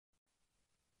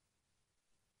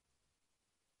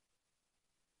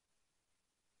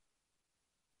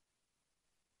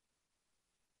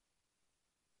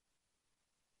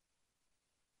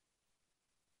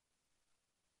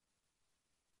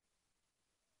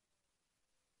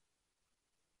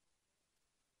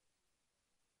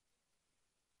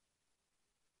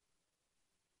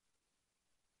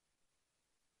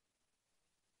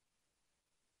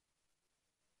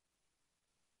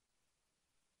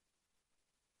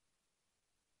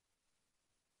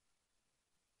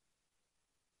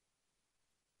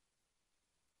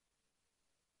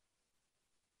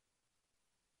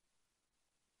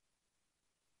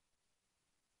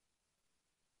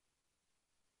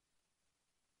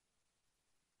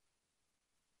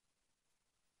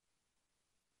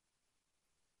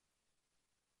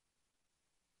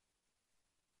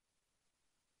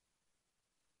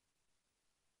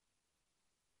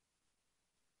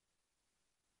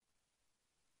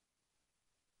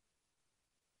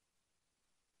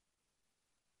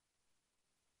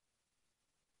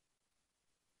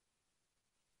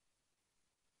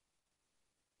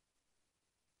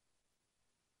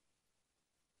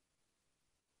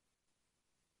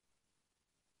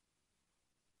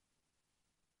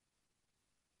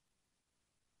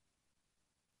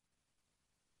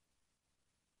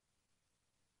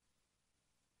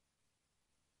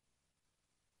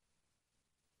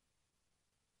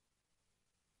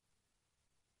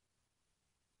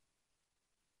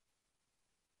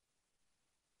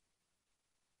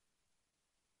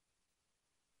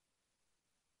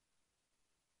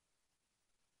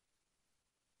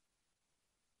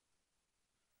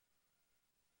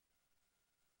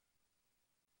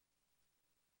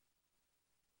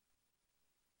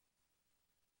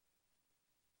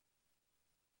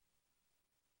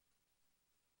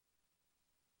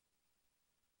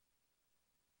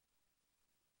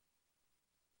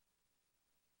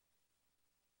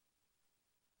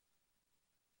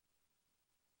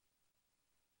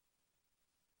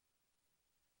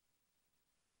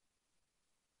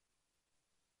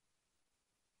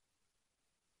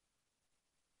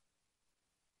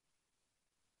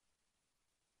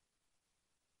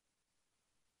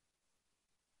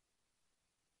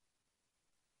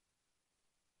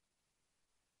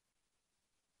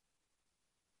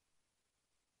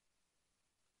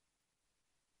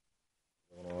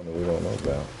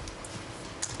about.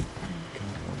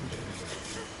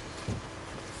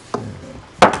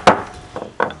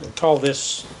 We'll call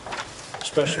this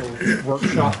special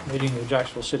workshop meeting of the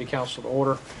Jacksonville City Council to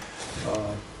order.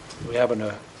 We have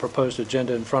a proposed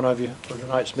agenda in front of you for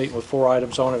tonight's meeting with 4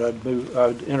 items on it.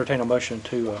 I'd entertain a motion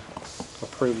to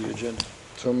approve the agenda.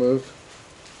 So moved.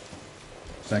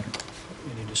 Second.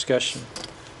 Any discussion?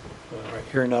 All right,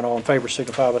 hearing none, all in favor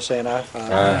signify by saying aye.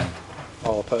 Aye.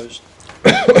 All opposed.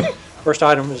 First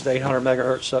item is the 800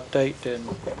 megahertz update, and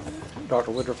Dr.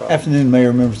 Woodruff. Afternoon,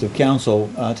 Mayor, members of Council.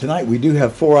 Tonight we do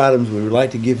have 4 items we would like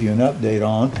to give you an update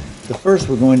on. The first,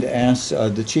 we're going to ask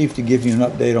the Chief to give you an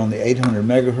update on the 800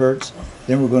 megahertz.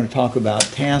 Then we're going to talk about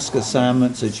task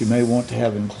assignments that you may want to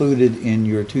have included in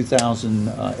your 2000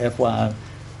 FY,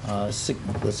 let's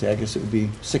see, I guess it would be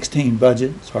 16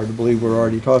 budget. It's hard to believe we're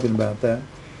already talking about that.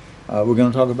 We're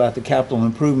going to talk about the capital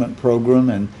improvement program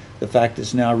and the fact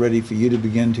it's now ready for you to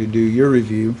begin to do your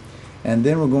review. And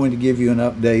then we're going to give you an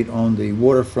update on the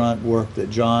waterfront work that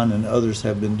John and others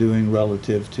have been doing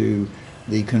relative to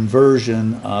the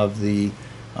conversion of the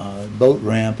boat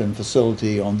ramp and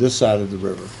facility on this side of the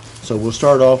river. So we'll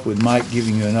start off with Mike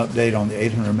giving you an update on the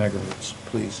 800 megahertz,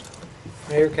 please.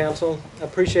 Mayor, Council, I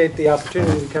appreciate the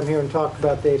opportunity to come here and talk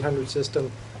about the 800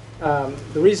 system. The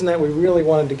reason that we really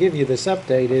wanted to give you this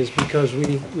update is because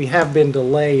we have been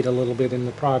delayed a little bit in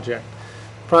the project.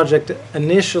 The project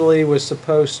initially was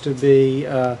supposed to be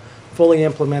fully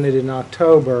implemented in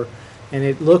October, and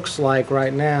it looks like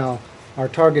right now our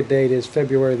target date is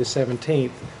February the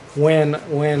 17th, when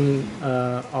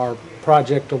our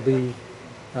project will be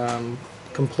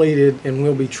completed and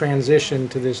will be transitioned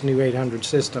to this new 800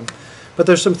 system. But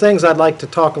there's some things I'd like to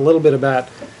talk a little bit about.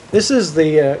 This is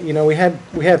the we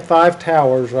had 5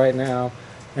 towers right now,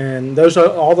 and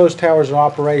all those towers are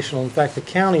operational. In fact, the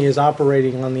county is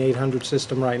operating on the 800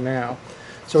 system right now.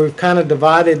 So we've kind of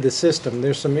divided the system.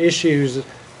 There's some issues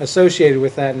associated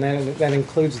with that, and that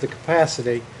includes the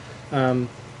capacity.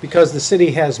 Because the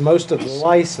city has most of the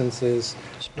licenses,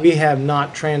 we have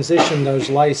not transitioned those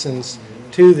licenses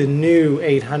to the new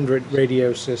 800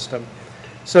 radio system.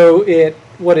 So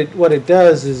what it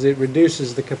does is it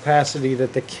reduces the capacity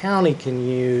that the county can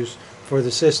use for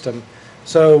the system.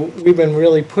 So we've been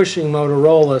really pushing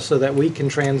Motorola so that we can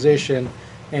transition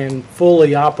and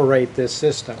fully operate this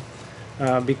system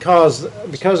because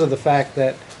of the fact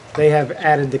that they have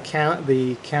added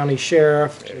the county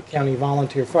sheriff, the county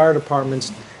volunteer fire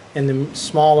departments, and the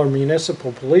smaller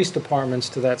municipal police departments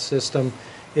to that system.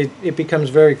 It becomes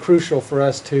very crucial for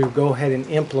us to go ahead and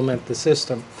implement the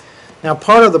system. Now,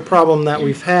 part of the problem that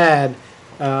we've had,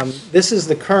 this is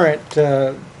the current,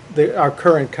 our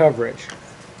current coverage.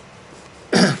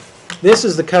 This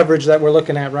is the coverage that we're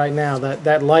looking at right now.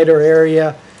 That lighter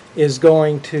area is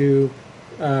going to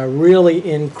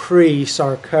really increase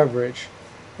our coverage.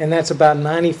 And that's about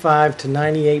 95 to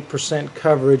 98%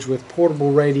 coverage with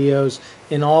portable radios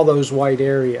in all those white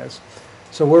areas.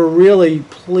 So we're really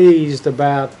pleased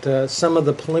about some of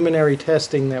the preliminary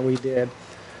testing that we did.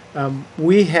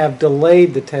 We have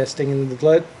delayed the testing, and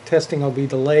the testing will be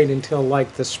delayed until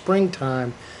like the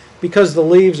springtime because the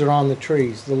leaves are on the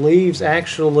trees. The leaves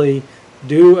actually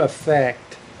do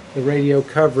affect the radio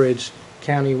coverage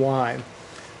countywide.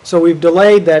 So we've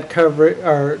delayed that coverage,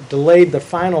 or delayed the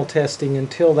final testing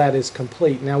until that is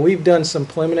complete. Now we've done some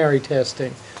preliminary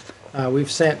testing.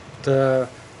 We've sent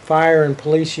fire and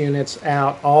police units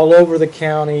out all over the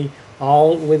county,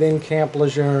 all within Camp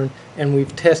Lejeune, and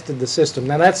we've tested the system.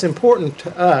 Now that's important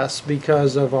to us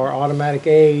because of our automatic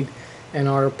aid and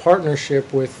our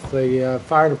partnership with the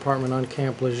fire department on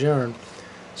Camp Lejeune.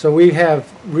 So we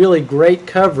have really great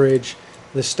coverage.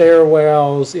 The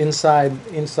stairwells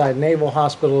inside Naval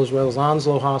Hospital, as well as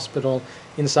Onslow Hospital,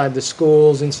 inside the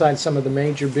schools, inside some of the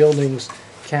major buildings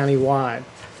countywide.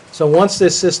 So once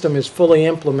this system is fully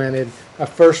implemented, a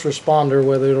first responder,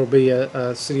 whether it'll be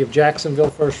a City of Jacksonville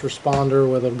first responder,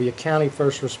 whether it'll be a county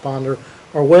first responder,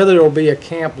 or whether it'll be a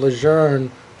Camp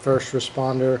Lejeune first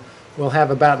responder, will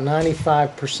have about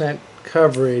 95%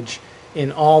 coverage in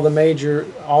all the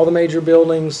major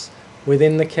buildings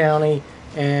within the county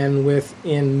and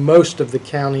within most of the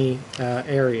county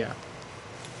area.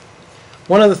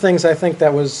 One of the things I think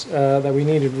that we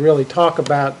needed to really talk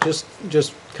about, just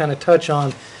kind of touch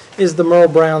on, is the Merle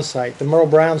Brown site. The Merle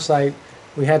Brown site,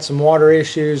 we had some water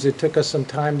issues. It took us some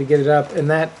time to get it up, and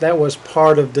that was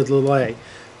part of the delay.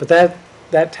 But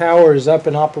that tower is up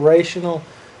and operational,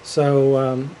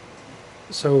 so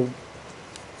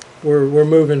we're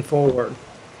moving forward.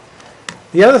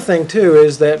 The other thing too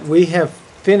is that we have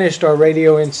finished our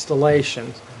radio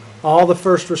installations. All the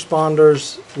first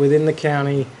responders within the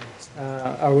county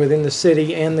or within the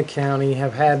city and the county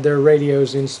have had their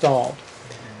radios installed.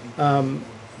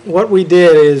 What we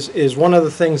did is one of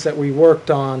the things that we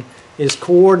worked on is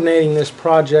coordinating this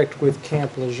project with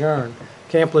Camp Lejeune.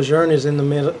 Camp Lejeune is in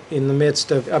the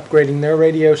midst of upgrading their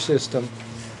radio system.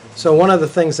 So one of the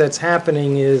things that's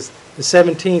happening is the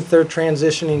 17th they're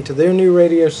transitioning to their new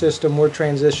radio system, we're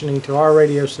transitioning to our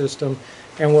radio system,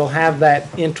 and we'll have that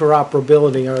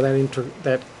interoperability or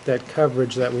that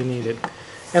coverage that we needed.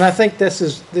 And I think this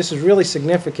is really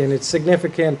significant. It's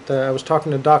significant. I was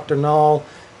talking to Dr. Nall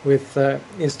with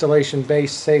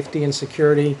installation-based safety and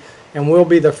security, and we'll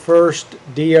be the first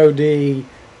DoD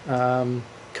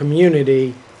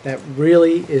community that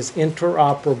really is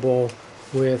interoperable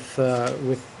with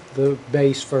the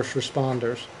base first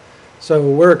responders. So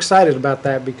we're excited about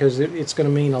that because it's going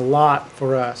to mean a lot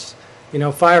for us. You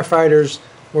know, firefighters,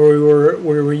 where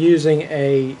we were using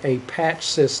a patch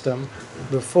system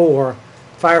before,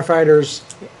 firefighters,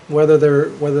 whether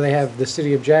they have the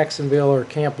city of Jacksonville or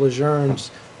Camp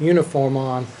Lejeune's uniform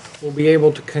on, will be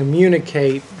able to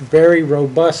communicate very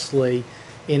robustly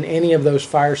in any of those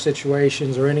fire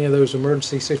situations or any of those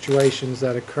emergency situations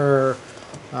that occur.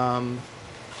 And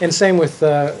same with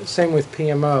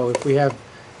PMO. If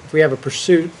we have a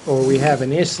pursuit or we have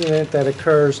an incident that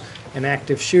occurs, an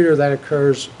active shooter that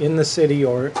occurs in the city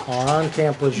or on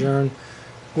Camp Lejeune,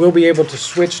 we'll be able to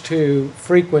switch to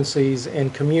frequencies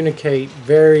and communicate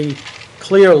very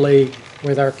clearly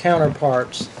with our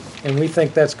counterparts. And we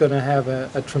think that's going to have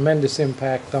a tremendous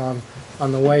impact on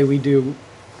the way we do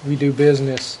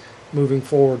business moving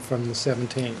forward from the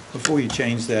 17th. Before you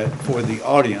change that, for the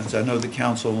audience, I know the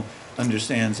council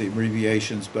understands the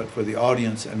abbreviations, but for the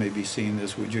audience that may be seeing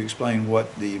this, would you explain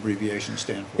what the abbreviations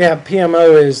stand for? Yeah,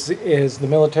 PMO is the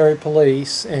military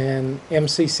police, and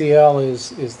MCCL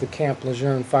is the Camp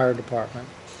Lejeune Fire Department.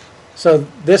 So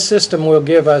this system will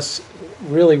give us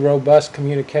really robust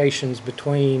communications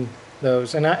between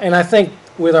those. And I think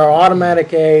with our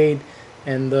automatic aid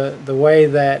and the way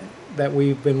that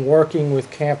we've been working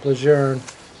with Camp Lejeune,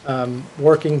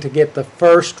 working to get the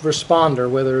first responder,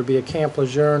 whether it be a Camp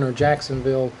Lejeune or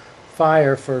Jacksonville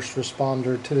fire first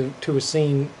responder, to a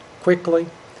scene quickly.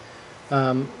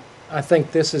 I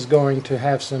think this is going to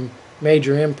have some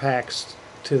major impacts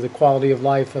to the quality of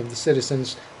life of the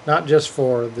citizens, not just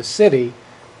for the city,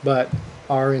 but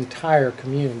our entire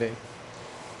community.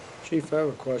 Chief, I have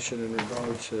a question in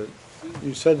regards to,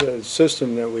 you said the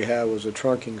system that we have was a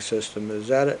trunking system. Is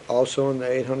that also in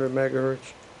the 800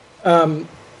 megahertz?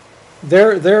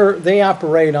 They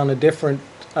operate on a different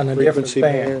Frequency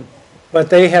band, but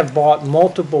they have bought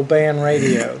multiple band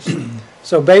radios.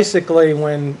 So basically,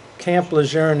 when Camp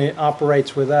Lejeune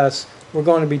operates with us, we're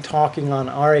going to be talking on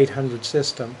our 800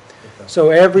 system. Okay.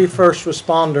 So every first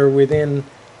responder within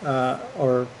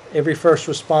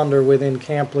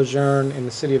Camp Lejeune in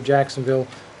the city of Jacksonville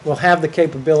will have the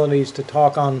capabilities to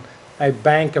talk on a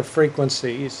bank of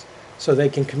frequencies, so they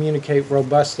can communicate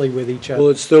robustly with each other.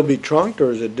 Will it still be trunked, or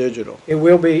is it digital? It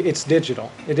will be. It's digital.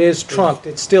 It is trunked.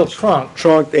 It's still trunked.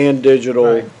 Trunked and digital,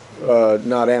 right.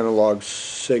 Not analog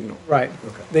signal. Right.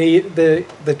 Okay.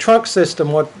 The trunk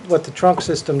system. What the trunk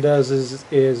system does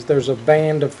is there's a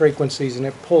band of frequencies, and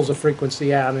it pulls a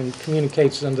frequency out and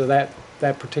communicates under that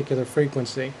particular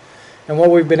frequency. And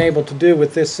what we've been able to do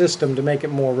with this system to make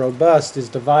it more robust is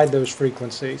divide those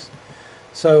frequencies.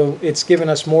 So it's given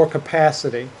us more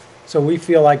capacity. So we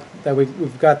feel like that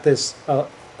we've got this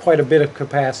quite a bit of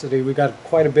capacity. We've got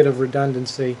quite a bit of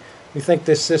redundancy. We think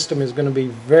this system is going to be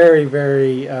very,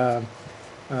 very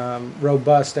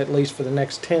robust, at least for the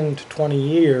next 10 to 20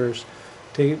 years,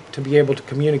 to be able to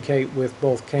communicate with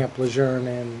both Camp Lejeune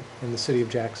and the city of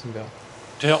Jacksonville.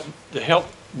 To help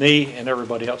me and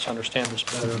everybody else understand this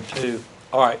better too.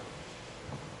 All right,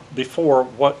 before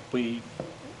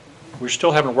we're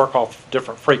still having to work off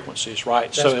different frequencies, right?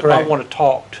 That's so if correct. I want to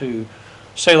talk to,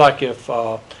 say like if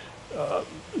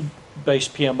base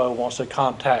PMO wants to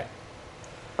contact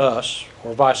us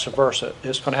or vice versa,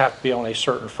 it's going to have to be on a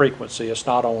certain frequency. It's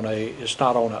not on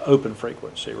an open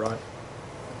frequency, right?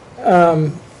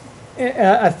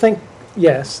 I think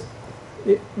yes.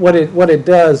 What it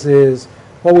does is,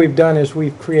 what we've done is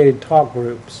we've created talk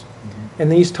groups,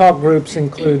 and these talk groups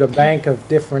include a bank of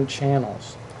different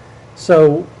channels.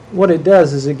 So what it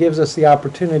does is it gives us the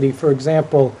opportunity, for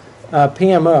example,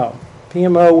 PMO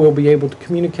will be able to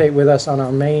communicate with us on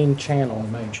our main channel.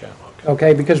 On the main channel,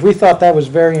 Okay, because we thought that was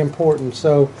very important.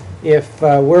 So if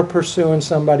we're pursuing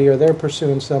somebody or they're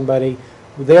pursuing somebody,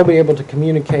 they'll be able to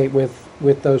communicate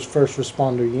with those first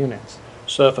responder units.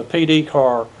 So if a PD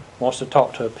car wants to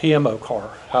talk to a PMO car,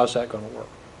 how's that going to work?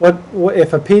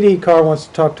 if a PD car wants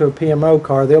to talk to a PMO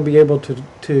car, they'll be able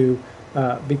to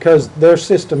because their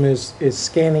system is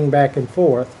scanning back and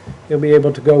forth, they'll be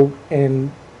able to go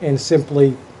and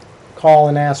simply call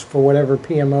and ask for whatever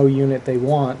PMO unit they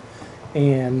want,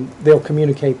 and they'll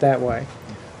communicate that way.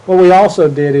 What we also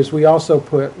did is we're also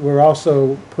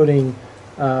putting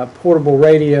portable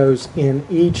radios in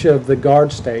each of the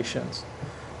guard stations,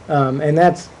 and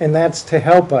that's to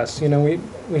help us. You know,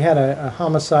 we had a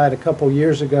homicide a couple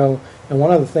years ago, and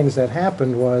one of the things that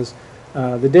happened was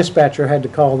the dispatcher had to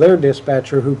call their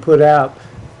dispatcher, who put out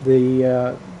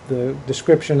the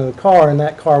description of the car, and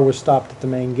that car was stopped at the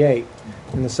main gate,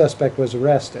 and the suspect was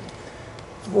arrested.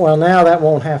 Well, now that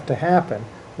won't have to happen.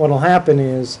 What'll happen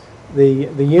is the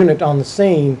unit on the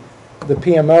scene, the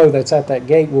PMO that's at that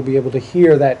gate, will be able to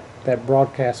hear that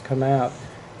broadcast come out,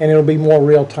 and it'll be more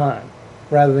real time.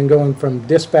 Rather than going from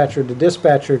dispatcher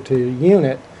to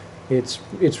unit,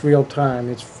 it's real time.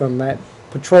 It's from that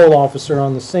patrol officer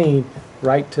on the scene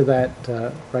right to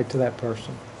that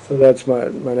person. So that's my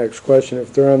next question.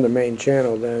 If they're on the main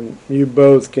channel, then you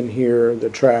both can hear the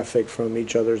traffic from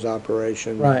each other's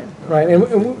operation. Right, right.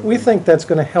 And we think that's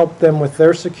going to help them with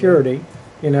their security,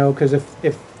 you know, because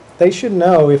if they should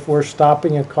know if we're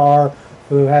stopping a car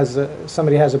who has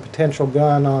somebody has a potential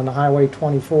gun on Highway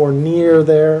 24 near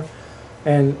there,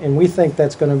 and we think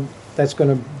that's going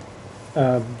to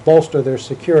bolster their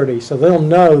security. So they'll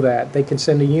know that. They can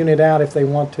send a unit out if they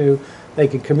want to. They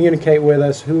can communicate with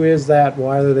us. Who is that?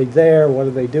 Why are they there? What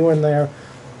are they doing there?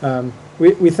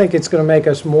 We think it's going to make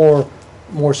us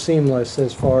more seamless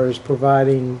as far as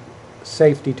providing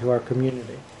safety to our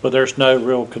community. But there's no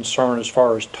real concern as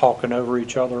far as talking over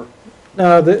each other?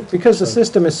 No, because the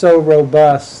system is so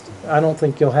robust, I don't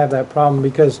think you'll have that problem,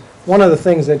 because one of the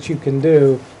things that you can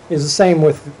do is the same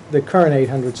with the current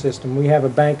 800 system. We have a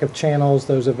bank of channels,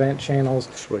 those event channels.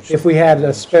 If we had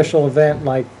a special event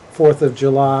like 4th of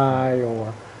July,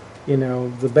 or, you know,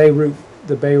 the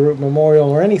Beirut Memorial,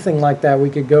 or anything like that, we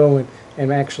could go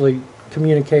and actually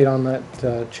communicate on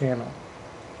that channel.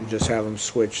 You just have them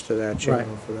switch to that channel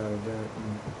Right. for that event.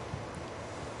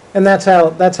 And that's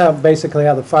how basically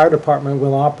how the fire department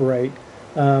will operate.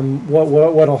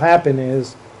 What'll happen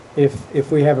is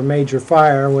if we have a major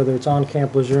fire, whether it's on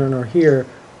Camp Lejeune or here,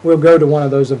 we'll go to one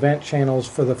of those event channels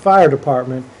for the fire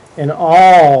department, and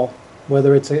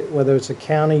whether it's a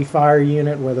county fire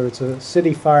unit, whether it's a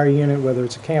city fire unit, whether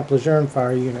it's a Camp Lejeune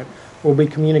fire unit, we'll be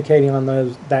communicating on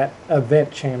that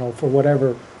event channel for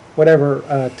whatever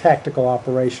tactical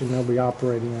operation they'll be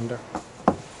operating under.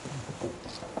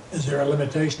 Is there a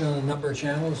limitation on the number of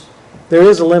channels? There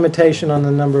is a limitation on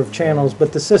the number of channels,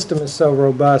 but the system is so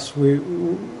robust.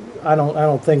 I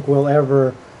don't think we'll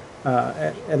ever,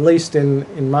 at least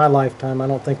in my lifetime, I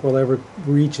don't think we'll ever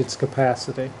reach its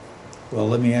capacity. Well,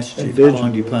 let me ask you, Chief, And how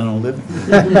long do you plan on living?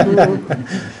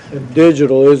 And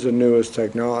digital is the newest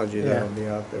technology Yeah. that'll be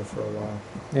out there for a while.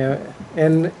 Yeah,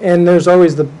 and there's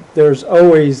always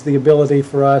the ability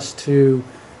for us to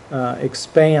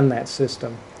expand that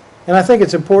system. And I think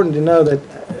it's important to know that,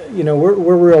 you know,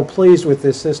 we're real pleased with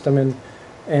this system,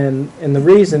 and the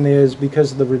reason is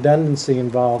because of the redundancy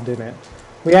involved in it.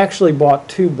 We actually bought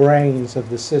 2 brains of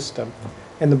the system,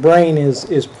 and the brain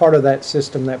is part of that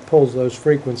system that pulls those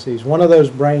frequencies. One of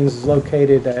those brains is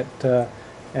located at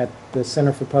the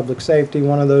Center for Public Safety.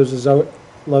 One of those is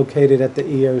located at the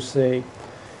EOC.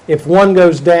 If one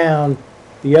goes down,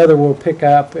 the other will pick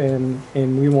up, and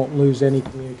we won't lose any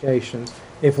communications.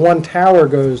 If one tower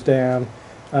goes down,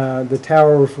 the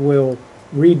towers will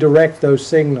redirect those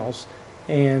signals,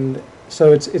 and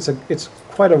so it's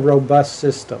quite a robust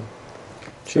system.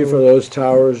 Chief, are those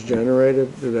towers generated?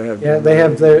 Do they have? Yeah, they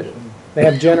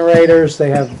have generators. They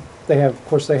have of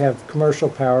course they have commercial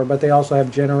power, but they also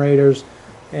have generators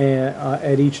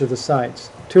at each of the sites.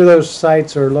 2 of those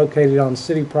sites are located on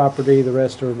city property. The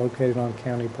rest are located on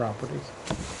county properties.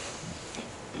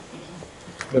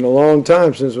 It's been a long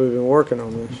time since we've been working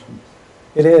on this.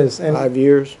 It is, and 5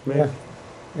 years, maybe?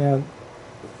 yeah.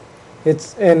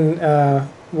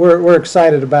 We're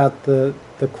excited about the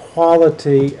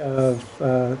quality of,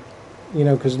 you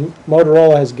know, because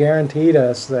Motorola has guaranteed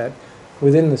us that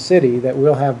within the city that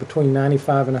we'll have between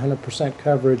 95 and 100%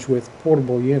 coverage with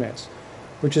portable units,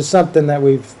 which is something that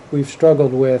we've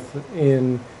struggled with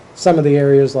in some of the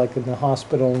areas, like in the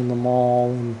hospital, in the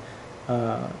mall, and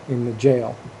in the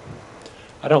jail.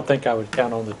 I don't think I would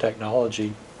count on the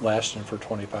technology lasting for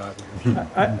 25 years.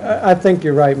 I think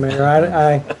you're right,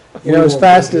 Mayor. You know, as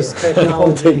fast as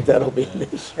technology, that'll be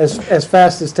this. as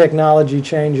fast as technology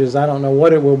changes, I don't know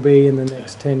what it will be in the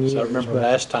next 10 years. So I remember but-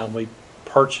 last time we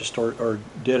purchased or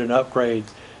did an upgrade,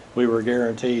 we were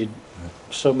guaranteed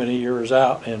so many years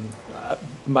out, and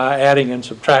my adding and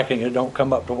subtracting, it don't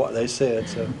come up to what they said,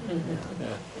 so.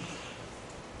 Yeah.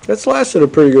 That's lasted a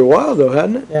pretty good while though,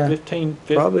 hasn't it? Yeah.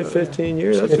 Probably 15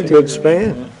 years. That's a 15 good years.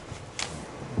 span.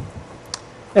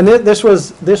 And this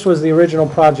was the original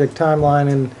project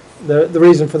timeline, and the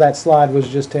reason for that slide was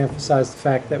just to emphasize the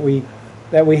fact that we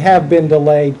have been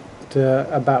delayed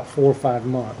to about 4 or 5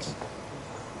 months,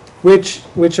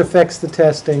 which affects the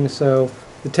testing. So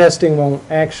the testing won't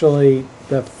actually,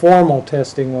 the formal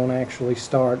testing won't actually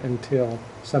start until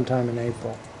sometime in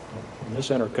April. And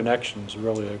this interconnection is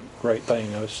really a great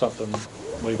thing. It's something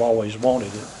we've always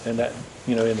wanted, and that,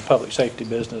 in the public safety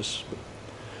business,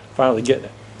 finally getting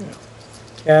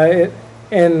it.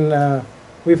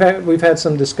 We've had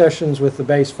some discussions with the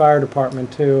base fire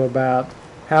department too about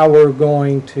how we're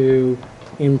going to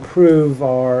improve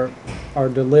our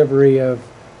delivery of,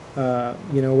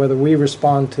 whether we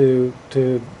respond to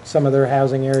some of their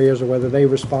housing areas or whether they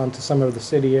respond to some of the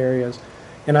city areas.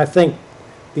 And I think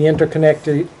the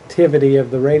interconnectivity of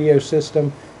the radio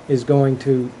system is going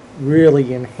to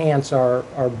really enhance our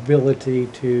ability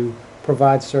to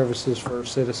provide services for our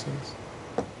citizens.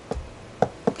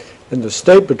 And the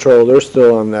State Patrol, they're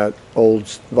still on that old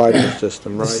Viper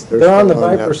system, right? They're on the still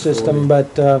Viper that system, 40.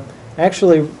 but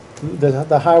actually,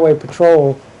 the Highway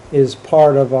Patrol is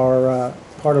part of our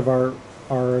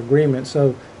agreement.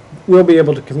 So we'll be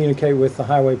able to communicate with the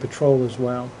Highway Patrol as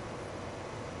well.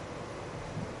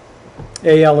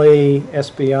 ALE,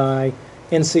 SBI,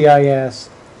 NCIS,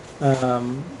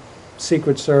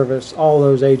 Secret Service, all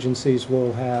those agencies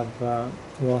will have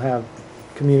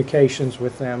communications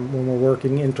with them when we're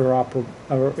working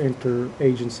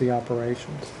interagency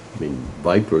operations. I mean,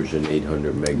 Viper's an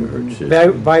 800 megahertz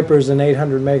system. Viper's an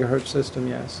 800 megahertz system,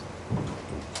 yes.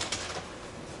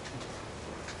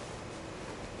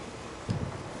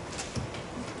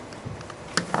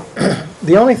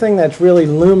 The only thing that's really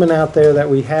looming out there that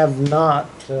we have not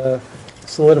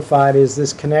solidified is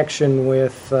this connection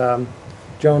with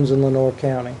Jones and Lenoir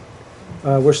County.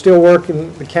 We're still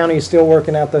working, the county is still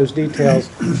working out those details,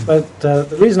 but the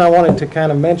reason I wanted to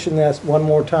kind of mention this one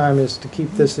more time is to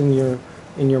keep this in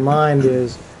your mind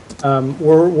is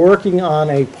we're working on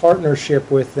a partnership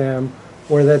with them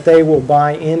where that they will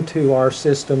buy into our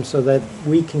system so that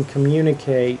we can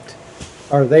communicate,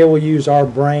 or they will use our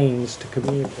brains to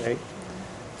communicate.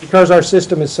 Because our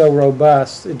system is so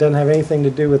robust, it doesn't have anything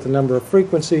to do with the number of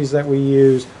frequencies that we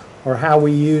use or how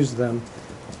we use them.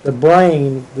 The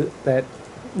brain that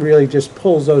really just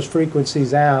pulls those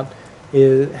frequencies out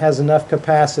has enough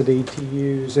capacity to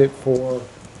use it for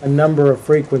a number of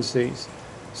frequencies.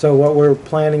 So what we're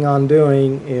planning on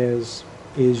doing is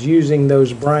using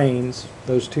those brains,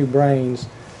 those two brains,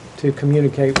 to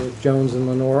communicate with Jones and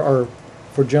Lenoir, or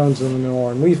for Jones and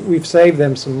Lenoir. And we've saved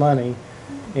them some money,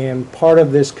 and part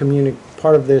of this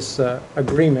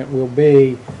agreement will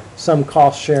be some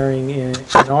cost sharing in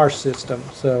our system.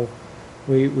 So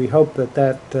we hope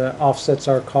that offsets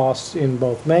our costs in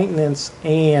both maintenance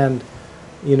and,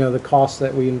 the costs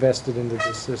that we invested into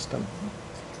this system.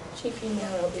 Chief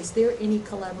Yanero, is there any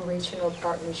collaboration or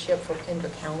partnership for Pender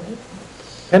County?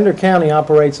 Pender County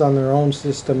operates on their own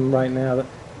system right now.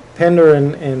 Pender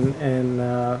and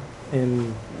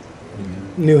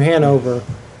New Hanover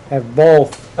have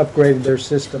both upgraded their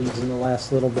systems in the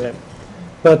last little bit.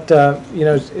 But,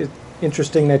 it's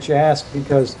interesting that you ask,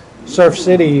 because Surf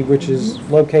City, which is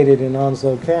located in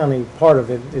Onslow County, part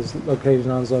of it is located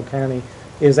in Onslow County,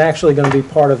 is actually going to be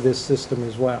part of this system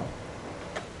as well.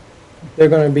 They're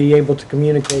going to be able to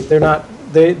communicate.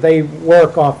 They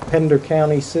work off Pender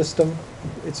County system.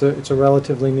 It's a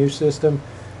relatively new system,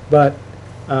 but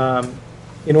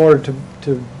in order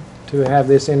to have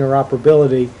this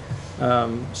interoperability,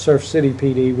 Surf City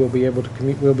PD will be able to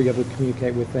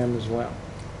communicate with them as well.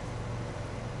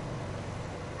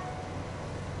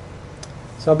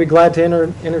 So I'll be glad to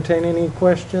entertain any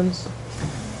questions.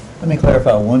 Let me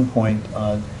clarify one point.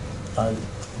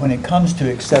 When it comes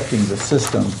to accepting the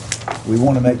system, we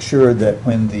want to make sure that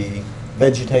when the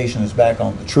vegetation is back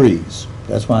on the trees,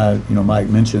 that's why, Mike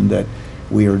mentioned that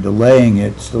we are delaying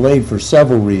it. It's delayed for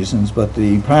several reasons, but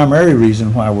the primary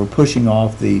reason why we're pushing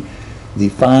off the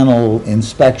final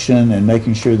inspection and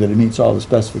making sure that it meets all the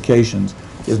specifications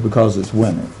is because it's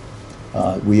winter.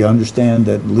 We understand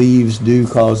that leaves do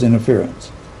cause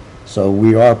interference, so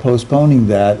we are postponing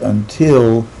that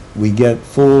until we get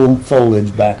full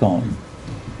foliage back on.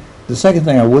 The second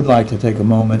thing I would like to take a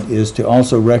moment is to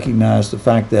also recognize the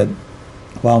fact that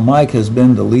while Mike has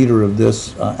been the leader of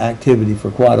this activity for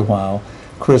quite a while,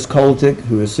 Chris Koltick,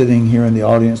 who is sitting here in the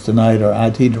audience tonight, our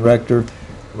IT director,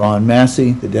 Ron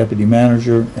Massey, the deputy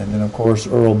manager, and then, of course,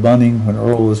 Earl Bunning, when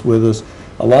Earl was with us.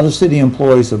 A lot of city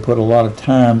employees have put a lot of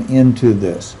time into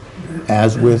this,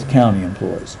 as with county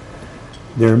employees.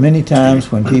 There are many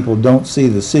times when people don't see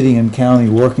the city and county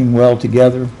working well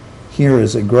together. Here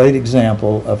is a great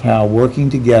example of how working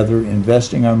together,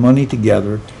 investing our money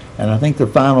together, and I think the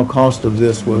final cost of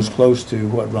this was close to,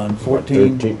 what, Ron,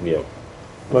 14? 13, yeah.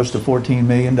 Close to $14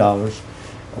 million,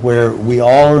 where we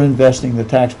all are investing the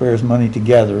taxpayers' money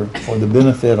together for the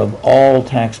benefit of all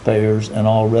taxpayers and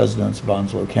all residents of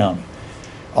Onslow County.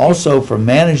 Also, for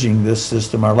managing this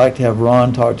system, I'd like to have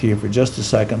Ron talk to you for just a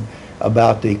second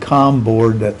about the COM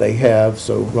board that they have.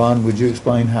 So, Ron, would you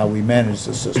explain how we manage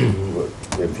the system?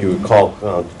 If you recall,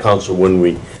 Council, when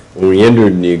we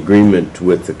entered the agreement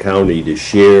with the county to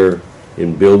share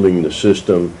in building the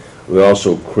system, we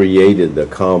also created the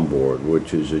COM board,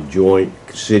 which is a joint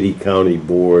city-county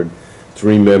board,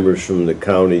 3 members from the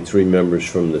county, 3 members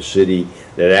from the city,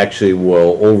 that actually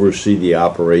will oversee the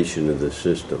operation of the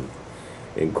system.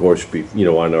 And of course, you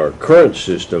know, on our current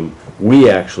system, we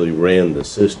actually ran the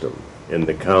system, and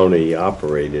the county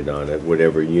operated on it,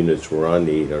 whatever units were on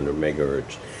the 800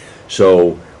 megahertz.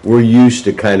 So we're used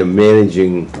to kind of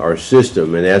managing our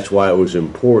system, and that's why it was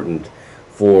important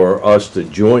for us to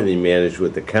jointly manage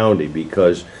with the county,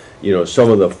 because, you know, some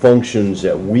of the functions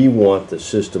that we want the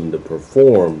system to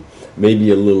perform may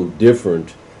be a little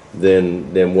different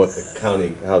than what the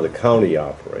county, how the county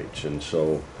operates. And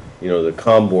so, you know, the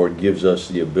COM board gives us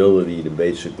the ability to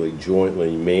basically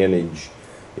jointly manage,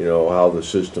 you know, how the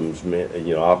system's,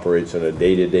 you know, operates on a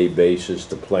day-to-day basis,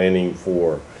 the planning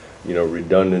for, you know,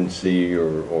 redundancy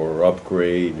or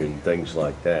upgrade and things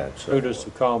like that. So Who does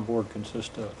the COM board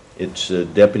consist of? it's a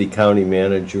deputy county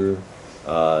manager,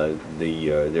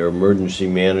 their emergency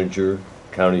manager,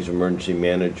 county's emergency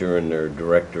manager, and their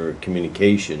director of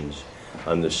communications.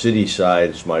 On the city side,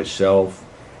 it's myself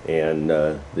and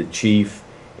the chief,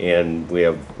 and we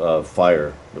have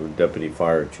fire, the deputy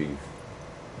fire chief.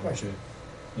 Question.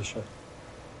 Yes, sir.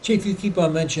 Chief, you keep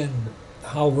on mentioning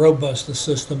how robust the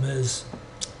system is,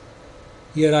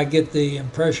 yet I get the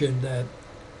impression that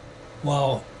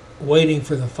while waiting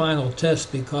for the final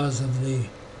test because of the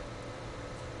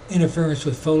interference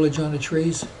with foliage on the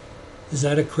trees, is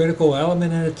that a critical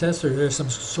element in a test, or is there some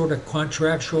sort of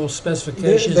contractual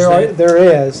specifications? There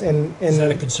is, and Is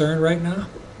that a concern right now?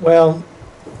 well,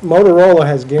 Motorola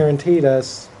has guaranteed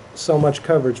us so much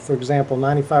coverage. For example,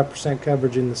 95%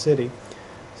 coverage in the city,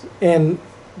 and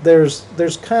there's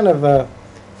kind of a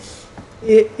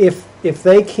if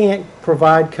they can't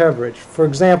provide coverage. For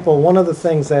example, one of the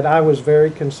things that I was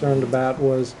very concerned about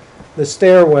was the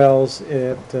stairwells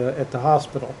at the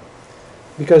hospital,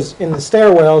 because in the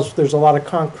stairwells there's a lot of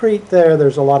concrete there,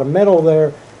 there's a lot of metal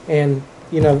there, and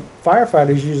you know,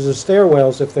 firefighters use the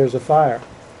stairwells if there's a fire.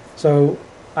 So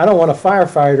I don't want a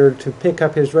firefighter to pick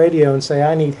up his radio and say,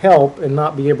 I need help, and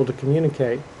not be able to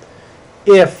communicate.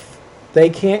 If they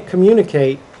can't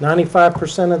communicate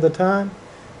 95% of the time,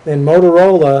 then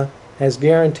Motorola has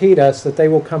guaranteed us that they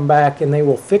will come back and they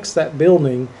will fix that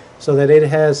building so that it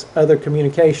has other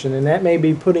communication. And that may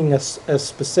be putting a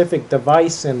specific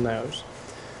device in those.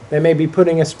 They may be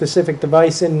putting a specific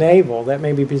device in Naval. That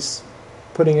may be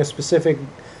putting a specific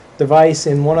device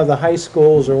in one of the high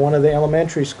schools or one of the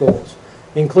elementary schools,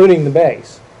 including the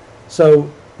base. So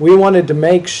we wanted to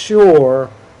make sure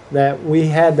that we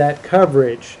had that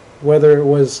coverage, whether it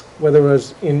was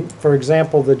in, for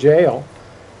example, the jail,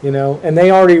 you know, and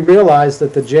they already realized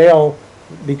that the jail,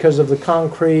 because of the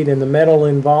concrete and the metal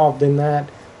involved in that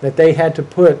they had to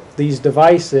put these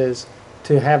devices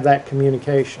to have that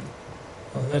communication.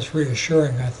 Well, that's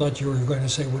reassuring. I thought you were going to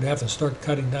say we'd have to start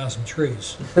cutting down some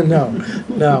trees. No.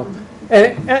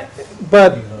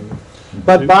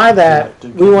 But by that,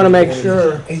 we want to make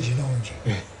sure, Agent Orange.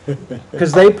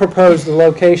 because they proposed the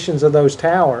locations of those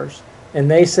towers, and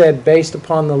they said based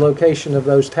upon the location of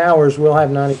those towers, we'll have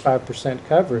 95%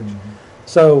 coverage.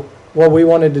 So what we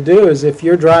wanted to do is, if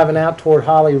you're driving out toward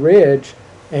Holly Ridge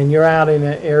and you're out in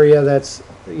an area that's,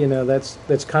 you know,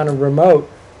 that's kind of remote,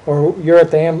 or you're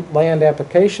at the land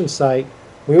application site,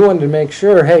 we wanted to make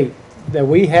sure, hey, that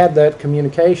we had that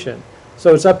communication.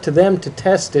 So it's up to them to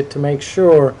test it to make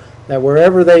sure that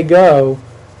wherever they go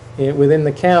within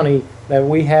the county, that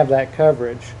we have that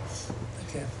coverage.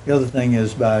 Okay. The other thing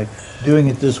is, by doing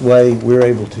it this way, we're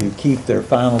able to keep their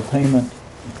final payment.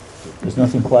 There's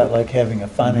nothing quite like having a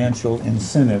financial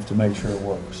incentive to make sure it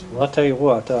works. Well, I'll tell you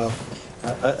what, I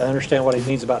understand what he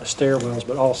means about the stairwells,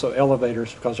 but also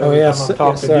elevators, because Oh, every yes, time I'm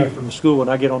talking to yes, you sir. from the school, when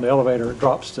I get on the elevator, it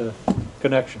drops the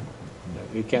connection.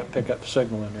 You can't pick up the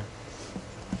signal in there.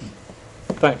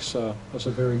 Thanks, that's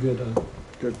a very good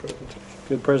Good presentation.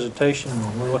 Good presentation,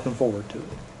 and we're looking forward to it.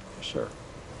 Yes, sir.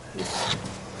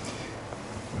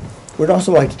 We'd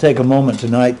also like to take a moment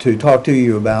tonight to talk to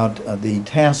you about the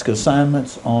task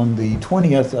assignments. On the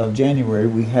 20th of January,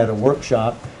 we had a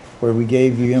workshop where we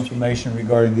gave you information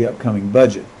regarding the upcoming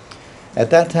budget.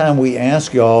 At that time, we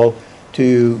asked y'all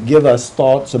to give us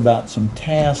thoughts about some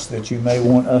tasks that you may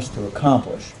want us to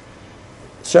accomplish.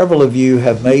 Several of you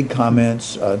have made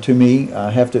comments to me. I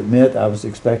have to admit, I was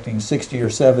expecting 60 or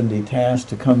 70 tasks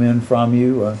to come in from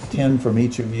you, 10 from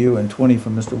each of you and 20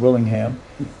 from Mr. Willingham,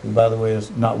 who, by the way, is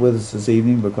not with us this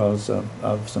evening because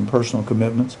of some personal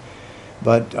commitments.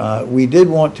 But we did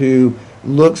want to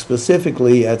look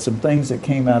specifically at some things that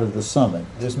came out of the summit.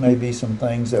 This may be some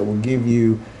things that will give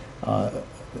you,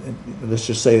 let's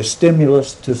just say, a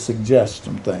stimulus to suggest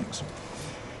some things.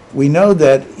 We know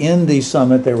that in the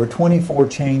summit there were 24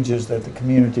 changes that the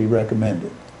community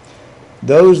recommended.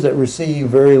 Those that received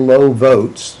very low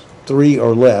votes, 3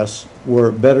 or less,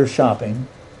 were better shopping.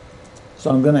 So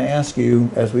I'm going to ask you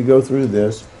as we go through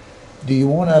this, do you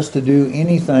want us to do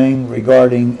anything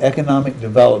regarding economic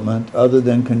development other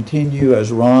than continue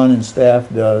as Ron and staff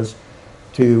does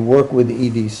to work with the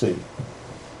EDC?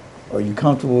 Are you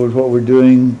comfortable with what we're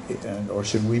doing, or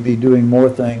should we be doing more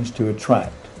things to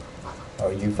attract?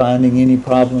 Are you finding any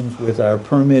problems with our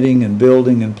permitting and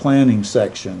building and planning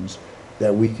sections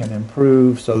that we can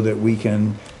improve so that we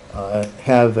can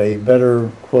have a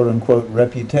better quote-unquote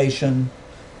reputation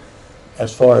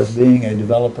as far as being a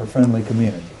developer-friendly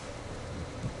community?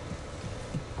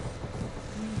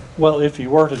 Well, if you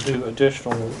were to do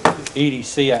additional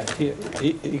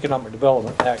EDC economic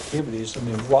development activities, I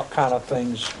mean, what kind of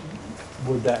things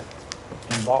would that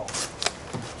involve?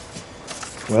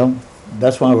 Well,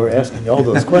 that's why we're asking you all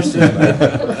those questions.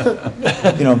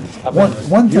 You know,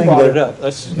 one You thing brought it that up.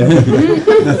 That's,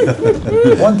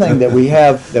 one thing that we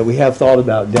have thought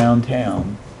about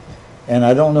downtown, and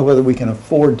I don't know whether we can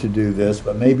afford to do this,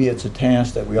 but maybe it's a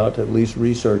task that we ought to at least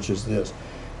research, is this.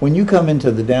 When you come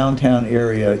into the downtown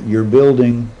area, you're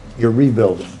rebuilding, you're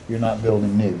not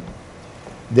building new.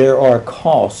 There are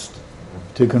costs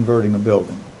to converting a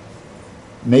building.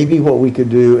 Maybe what we could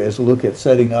do is look at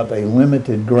setting up a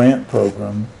limited grant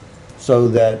program so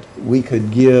that we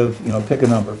could give, you know, pick a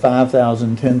number,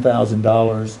 $5,000,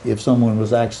 $10,000 if someone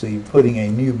was actually putting a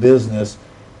new business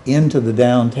into the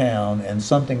downtown and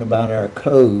something about our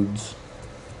codes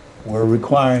were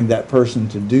requiring that person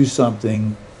to do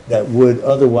something that would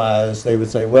otherwise, they would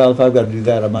say, well, if I've got to do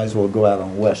that, I might as well go out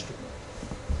on Western.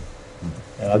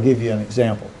 And I'll give you an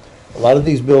example. A lot of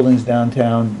these buildings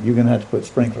downtown, you're going to have to put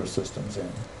sprinkler systems in.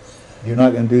 You're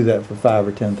not going to do that for $5,000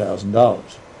 or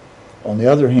 $10,000. On the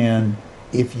other hand,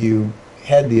 if you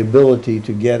had the ability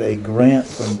to get a grant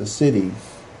from the city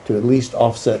to at least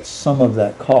offset some of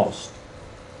that cost,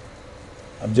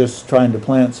 I'm just trying to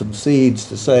plant some seeds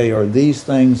to say, are these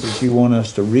things that you want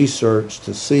us to research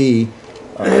to see,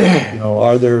 you know,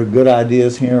 are there good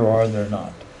ideas here or are there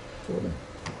not?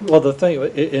 well, the thing,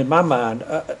 in my mind,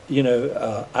 I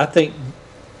think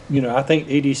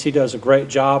EDC does a great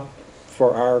job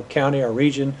for our county, our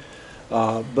region,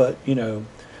 but, you know,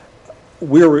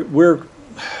 we're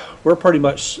pretty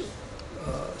much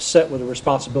set with the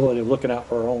responsibility of looking out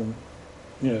for our own,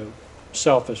 you know,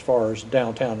 self as far as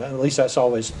downtown. At least that's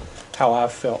always how I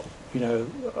felt, you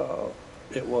know,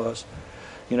 it was.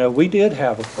 You know, we did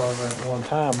have a program at one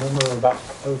time. Remember about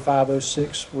 05,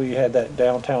 06, we had that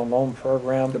downtown loan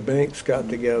program. The banks got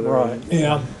together. Right.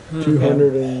 Yeah.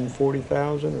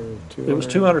 240,000 or 200? It was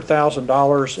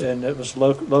 $200,000 and it was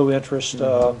low interest,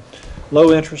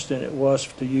 low interest, and it was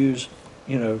to use,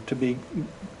 you know, to be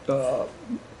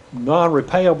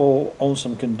non-repayable on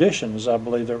some conditions. I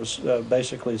believe there was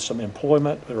basically some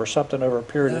employment or something over a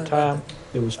period of time.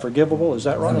 It was forgivable. Is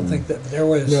that I right? don't think that there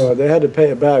was. No, they had to pay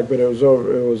it back, but it was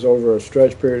over a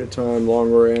stretch period of time,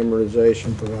 longer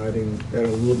amortization, providing at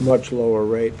a much lower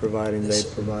rate, providing they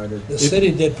provided. The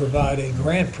city did provide a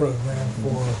grant program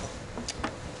for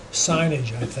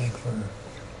signage, I think, for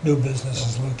new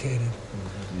businesses located.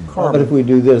 But if we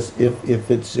do this, if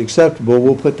it's acceptable,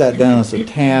 we'll put that down as a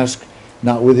task,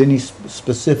 not with any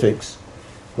specifics,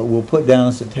 but we'll put down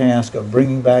as a task of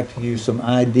bringing back to you some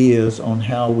ideas on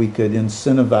how we could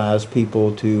incentivize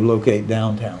people to locate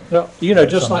downtown. No, you know,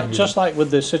 Some ideas. just like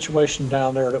with the situation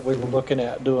down there that we were looking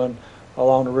at doing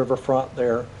along the riverfront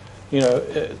there, you know,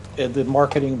 the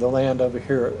marketing the land over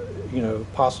here, you know,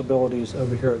 possibilities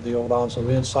over here at the old Onslow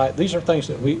Inn site. These are things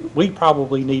that we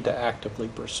probably need to actively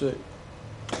pursue.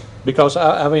 Because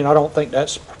I mean, I don't think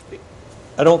that's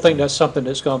something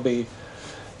that's going to be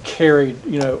carried,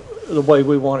 you know, the way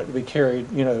we want it to be carried,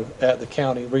 at the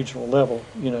county regional level,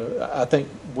 I think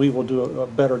we will do a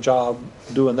better job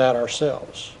doing that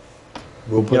ourselves.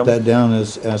 We'll put that down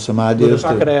as some ideas. If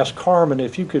I could ask Carmen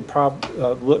if you could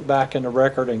look back in the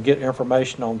record and get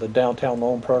information on the downtown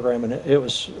loan program, and it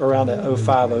was around that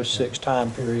 05, 06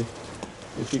 time period.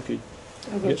 If you could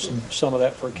get some of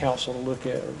that for council to look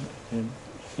at and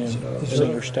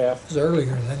senior staff. It's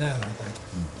earlier than that, I think.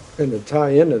 And to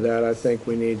tie into that, I think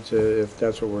we need to, if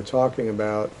that's what we're talking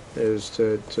about, is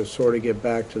to sort of get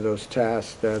back to those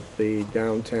tasks that the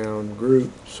downtown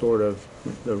group sort of,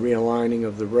 the realigning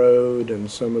of the road and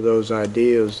some of those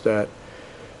ideas that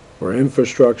were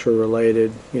infrastructure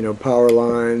related, power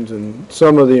lines and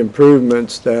some of the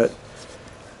improvements that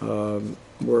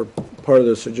were part of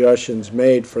the suggestions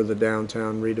made for the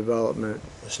downtown redevelopment.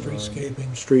 Streetscaping.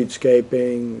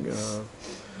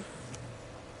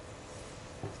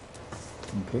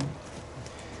 Okay.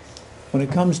 When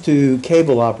it comes to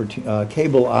cable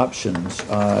options,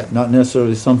 not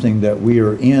necessarily something that we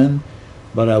are in,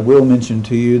 but I will mention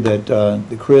to you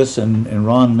that Chris and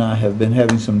Ron and I have been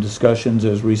having some discussions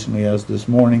as recently as this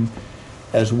morning.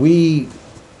 As we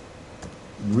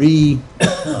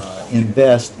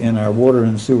invest in our water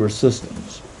and sewer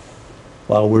systems,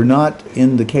 while we're not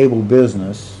in the cable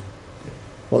business,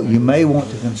 what you may want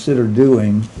to consider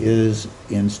doing is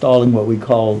installing what we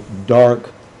call dark,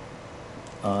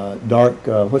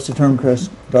 what's the term, Chris?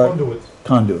 Conduits.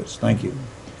 Conduits, thank you.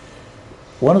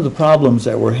 One of the problems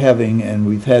that we're having, and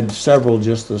we've had several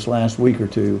just this last week or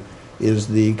two, is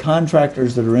the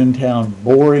contractors that are in town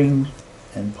boring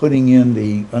and putting in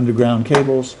the underground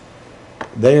cables.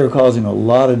 They are causing a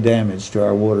lot of damage to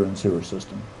our water and sewer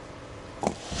system.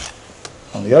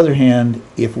 On the other hand,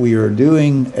 if we are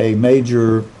doing a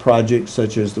major project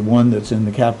such as the one that's in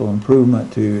the capital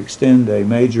improvement to extend a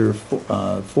major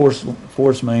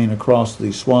force main across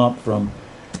the swamp from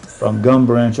Gum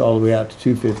Branch all the way out to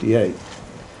 258,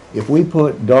 if we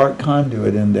put dark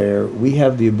conduit in there, we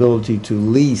have the ability to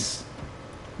lease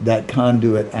that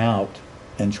conduit out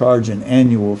and charge an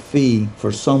annual fee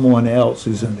for someone else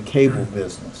who's in the cable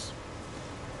business.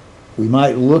 We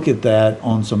might look at that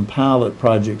on some pilot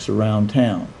projects around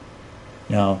town.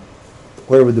 Now,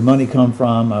 where would the money come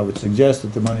from? I would suggest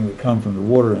that the money would come from the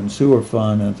water and sewer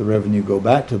fund, and that the revenue go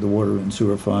back to the water and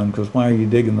sewer fund, because why are you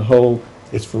digging the hole?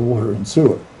 It's for water and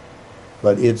sewer.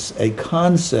 But it's a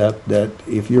concept that,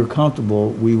 if you're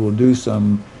comfortable, we will do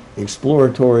some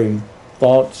exploratory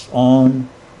thoughts on.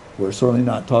 We're certainly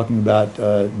not talking about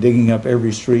digging up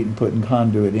every street and putting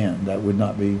conduit in. That would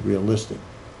not be realistic.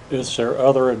 Is there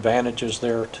other advantages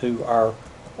there to our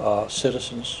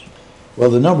citizens? Well,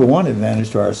 the number one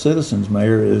advantage to our citizens,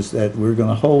 Mayor, is that we're going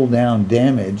to hold down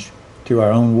damage to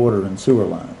our own water and sewer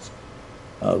lines.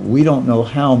 We don't know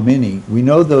how many. We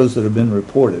know those that have been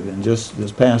reported. And just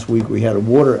this past week, we had a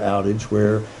water outage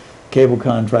where a cable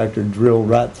contractor drilled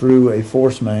right through a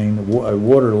force main, a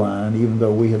water line, even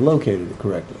though we had located it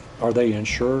correctly. Are they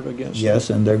insured against that? Yes,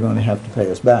 and they're going to have to pay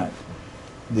us back.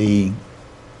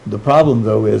 The problem,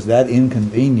 though, is that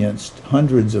inconvenienced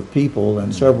hundreds of people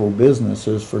and several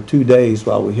businesses for 2 days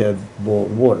while we had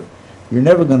boiled water. You're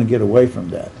never going to get away from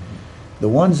that. The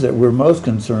ones that we're most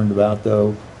concerned about,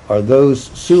 though, are those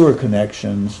sewer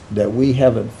connections that we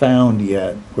haven't found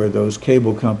yet, where those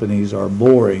cable companies are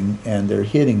boring and they're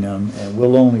hitting them, and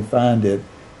we'll only find it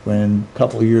when a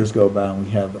couple of years go by and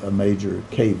we have a major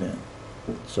cave-in.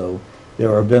 So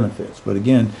there are benefits. But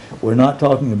again, we're not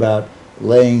talking about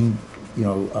laying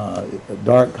a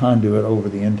dark conduit over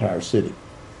the entire city,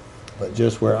 but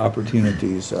just where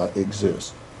opportunities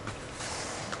exist.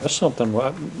 That's something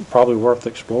probably worth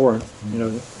exploring,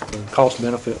 the cost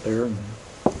benefit there.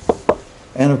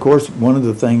 And of course, one of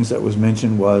the things that was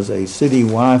mentioned was a city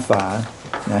Wi-Fi.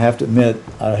 And I have to admit,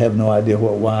 I have no idea what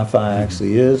Wi-Fi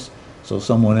actually is, so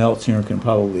someone else here can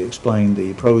probably explain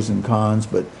the pros and cons,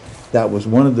 but that was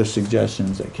one of the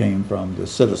suggestions that came from the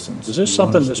citizens. Is this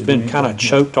something that's been kind of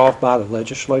choked off by the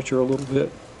legislature a little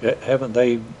bit? Haven't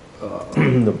they?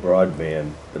 The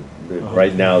broadband,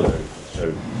 right now,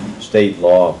 the state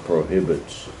law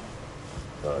prohibits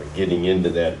getting into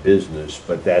that business,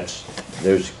 but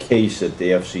there's a case at the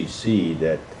FCC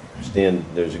that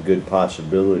there's a good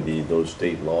possibility those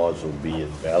state laws will be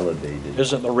invalidated.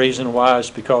 Isn't the reason why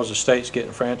it's because the state's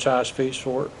getting franchise fees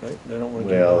for it? They don't want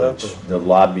to give it Well, up? it's the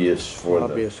lobbyists for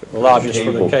the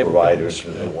cable providers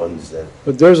are the ones that.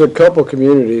 But there's a couple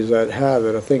communities that have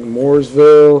it. I think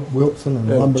Mooresville. Wilson and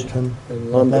Lumberton.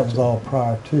 That was all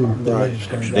prior to the Right.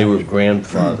 legislation. They were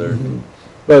grandfathered.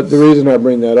 But the reason I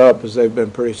bring that up is they've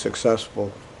been pretty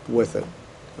successful with it.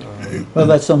 Well,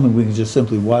 that's something we can just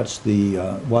simply watch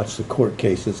the court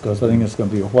cases, because I think it's going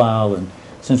to be a while, and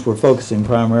since we're focusing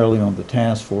primarily on the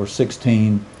task force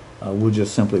 16, we'll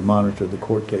just simply monitor the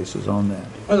court cases on that.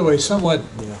 By the way, somewhat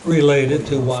related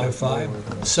to Wi-Fi,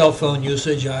 cell phone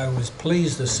usage, I was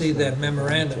pleased to see that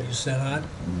memorandum you sent out,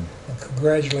 and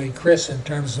congratulate Chris in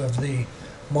terms of the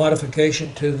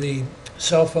modification to the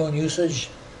cell phone usage,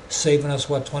 saving us,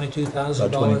 what, $22,000?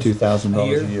 About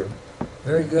 $22,000 a year.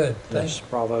 Very good, thanks. Yes,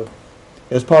 bravo.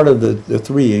 As part of the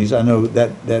 3 E's, I know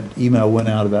that email went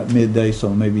out about midday, so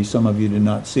maybe some of you did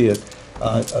not see it.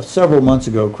 Several months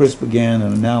ago, Chris began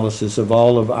an analysis of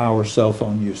all of our cell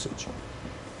phone usage.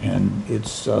 And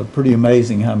it's pretty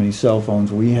amazing how many cell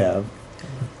phones we have.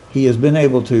 He has been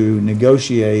able to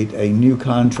negotiate a new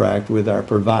contract with our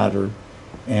provider,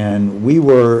 and we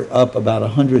were up about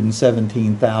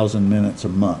 117,000 minutes a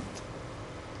month.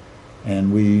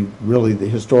 And the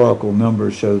historical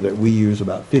numbers show that we use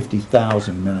about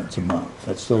 50,000 minutes a month.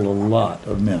 That's still a lot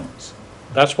of minutes.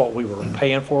 That's what we were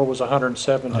paying for, was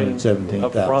 117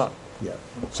 up front. Yeah.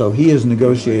 So he has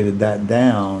negotiated that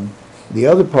down. The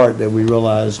other part that we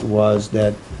realized was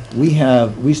that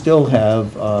we still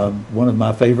have one of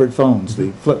my favorite phones,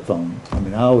 the flip phone. I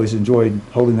mean, I always enjoyed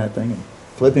holding that thing and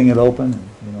flipping it open,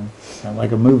 and, kind of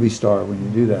like a movie star when you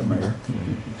do that, Mayor.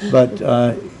 But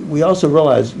we also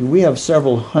realized we have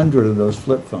several hundred of those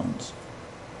flip phones,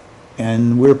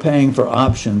 and we're paying for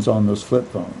options on those flip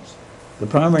phones. The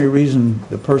primary reason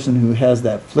the person who has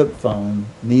that flip phone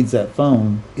needs that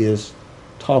phone is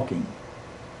talking.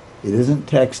 It isn't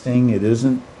texting, it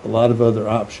isn't a lot of other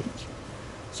options.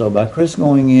 So by Chris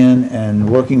going in and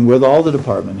working with all the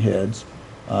department heads,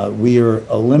 we are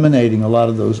eliminating a lot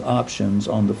of those options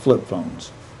on the flip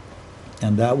phones.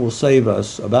 And that will save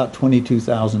us about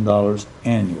 $22,000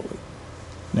 annually.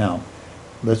 Now,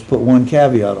 let's put one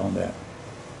caveat on that.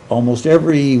 Almost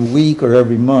every week or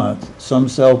every month, some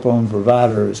cell phone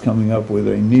provider is coming up with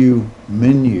a new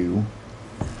menu.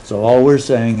 So all we're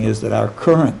saying is that our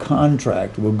current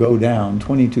contract will go down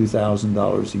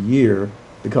 $22,000 a year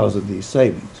because of these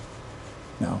savings.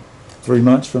 Now, 3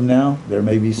 months from now, there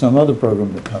may be some other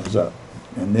program that comes up,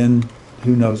 and then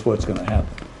who knows what's going to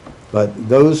happen. But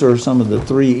those are some of the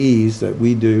 3 E's that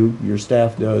we do, your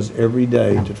staff does every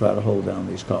day to try to hold down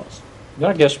these costs.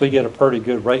 I guess we get a pretty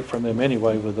good rate from them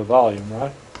anyway with the volume,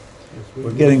 right?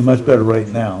 We're getting a much better rate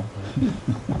now.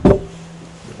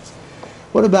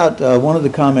 What about one of the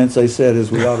comments they said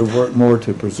is we ought to work more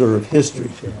to preserve history.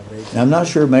 Now, I'm not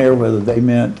sure, Mayor, whether they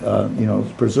meant,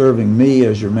 preserving me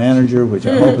as your manager, which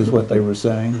I hope is what they were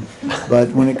saying.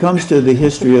 But when it comes to the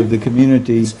history of the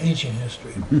community. It's ancient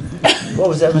history. What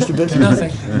was that, Mr. Bitzer?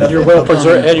 Nothing. You're well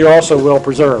preserved, and you're also well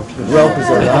preserved. Well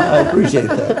preserved. I appreciate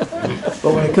that.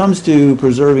 But when it comes to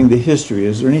preserving the history,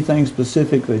 is there anything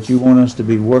specific that you want us to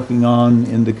be working on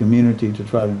in the community to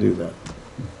try to do that?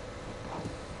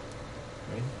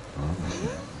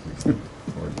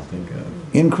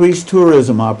 Increased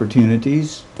tourism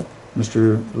opportunities.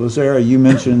 Mr. Lazara, you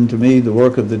mentioned to me the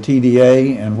work of the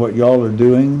TDA and what y'all are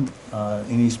doing.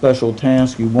 Any special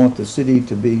tasks you want the city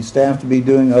to be, staff to be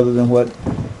doing other than what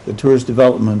the tourist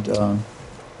development?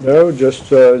 No, just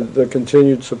the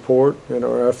continued support in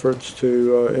our efforts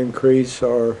to increase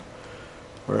our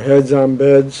Heads on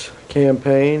Beds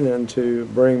campaign and to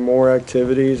bring more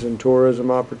activities and tourism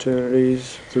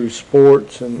opportunities through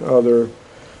sports and other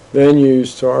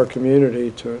venues to our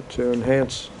community to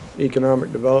enhance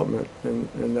economic development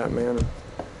in that manner.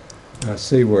 I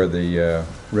see where the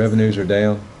revenues are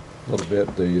down a little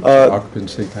bit, the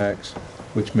occupancy tax,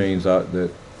 which means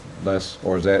that less,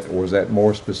 or is that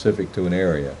more specific to an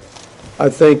area? I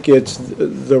think it's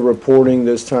the reporting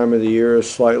this time of the year is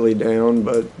slightly down,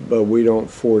 but we don't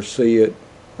foresee it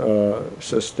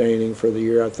sustaining for the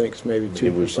year. I think it's maybe 2%.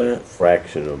 It was like a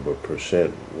fraction of a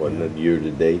percent, wasn't it, year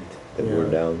to date that we're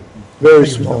down? Very I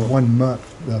think it was small. 1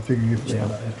 month, I figured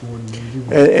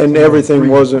And everything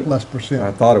wasn't. less I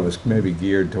percent. thought it was maybe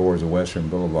geared towards the Western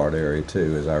Boulevard area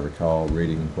too, as I recall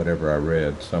reading whatever I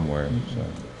read somewhere.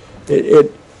 So.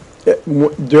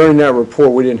 During that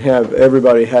report, we didn't have,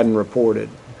 everybody hadn't reported.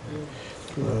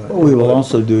 What we will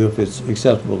also do, if it's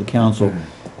acceptable to council,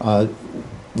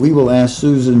 we will ask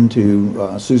Susan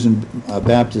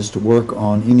Baptist to work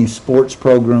on any sports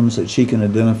programs that she can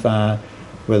identify,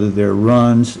 whether they're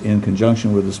runs in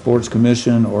conjunction with the Sports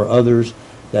Commission or others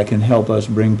that can help us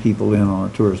bring people in on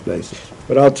a tourist basis.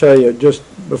 But I'll tell you, just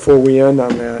before we end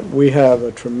on that, we have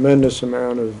a tremendous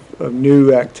amount of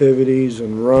new activities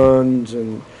and runs,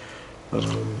 and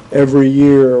every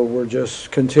year we're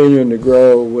just continuing to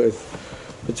grow with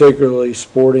particularly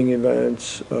sporting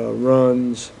events,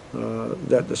 runs,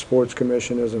 that the Sports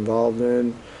Commission is involved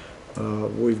in.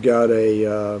 We've got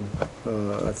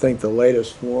I think the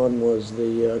latest one was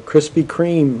the Krispy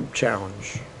Kreme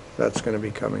Challenge. That's going to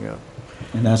be coming up.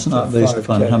 And that's not It's a based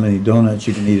upon 5K. how many donuts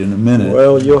you can eat in a minute.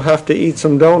 Well, you'll have to eat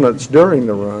some donuts during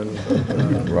the run.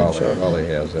 Raleigh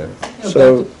has that.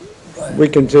 So we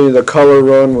continue. The color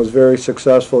run was very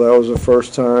successful. That was the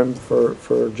first time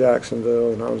for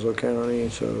Jacksonville and Hounslow County.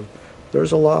 So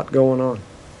there's a lot going on.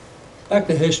 Back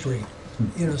to history.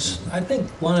 You know, I think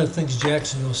one of the things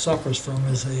Jacksonville suffers from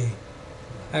is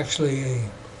actually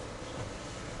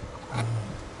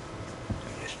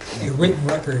a written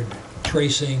record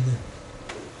tracing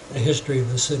the history of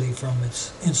the city from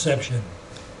its inception.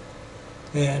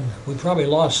 And we probably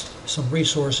lost some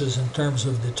resources in terms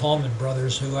of the Tallman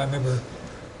brothers, who I remember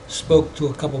spoke to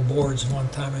a couple boards one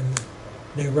time, and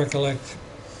they recollect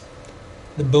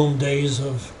the boom days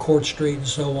of Court Street and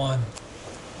so on.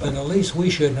 But at least we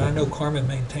should, and I know Carmen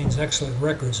maintains excellent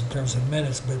records in terms of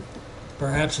minutes, but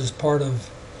perhaps as part of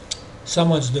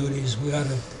someone's duties, we ought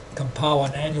to compile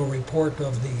an annual report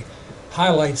of the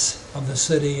highlights of the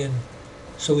city, and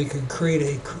so we can create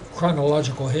a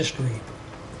chronological history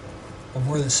of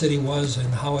where the city was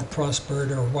and how it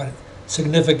prospered, or what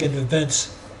significant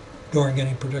events during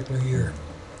any particular year.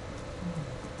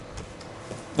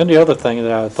 And the other thing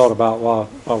that I thought about while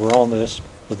we're on this,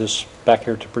 with this back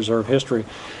here to preserve history,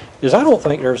 is I don't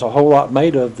think there's a whole lot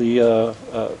made of the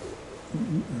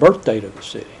birth date of the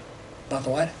city. About the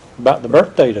what? About the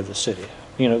birth date of the city.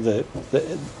 You know,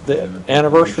 the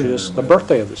anniversary is the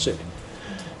birthday of the city.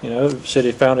 You know, the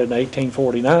city founded in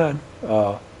 1849.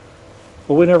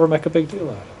 But we never make a big deal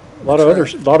out of it.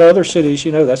 A lot of other cities,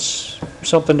 you know, that's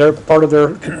something they're part of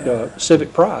their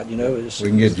civic pride. You know, is We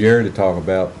can get Jerry to talk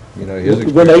about, you know, his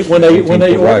when they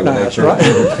experience. organize, right?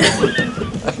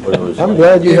 I'm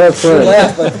glad you have You friends.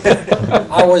 laugh,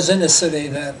 but I was in the city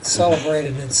that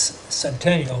celebrated its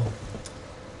centennial,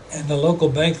 and the local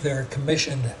bank there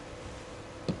commissioned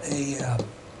a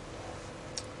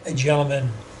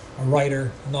gentleman, a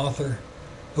writer, an author,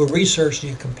 who researched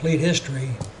the complete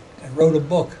history and wrote a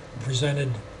book,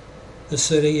 presented the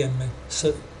city, and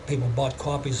people bought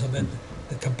copies of it,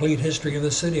 the complete history of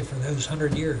the city for those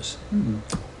 100 years.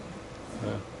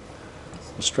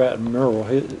 Stratton Murrell,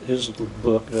 his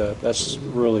book, that's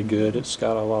really good. It's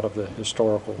got a lot of the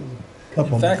historical.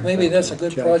 In fact, maybe that's a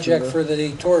good project for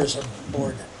the tourism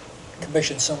board.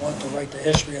 Commission someone to write the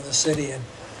history of the city and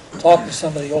talk to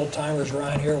some of the old timers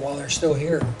around here while they're still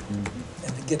here,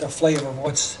 and to get a flavor of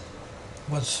what's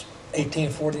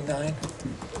 1849.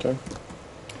 Okay.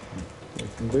 We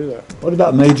can do that. What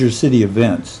about major city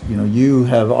events? You know, you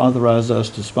have authorized us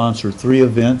to sponsor 3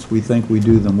 events. We think we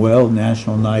do them well: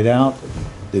 National Night Out,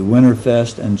 the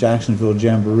Winterfest, and Jacksonville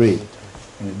Jamboree.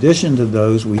 In addition to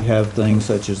those, we have things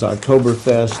such as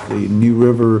Oktoberfest, the New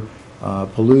River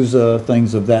Palooza,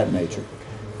 things of that nature.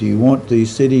 Do you want the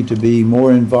city to be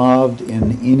more involved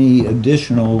in any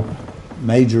additional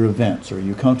major events? Are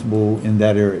you comfortable in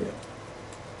that area?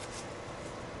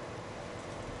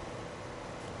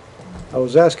 I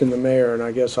was asking the mayor, and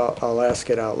I guess I'll ask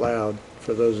it out loud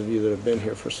for those of you that have been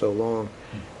here for so long.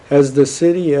 Has the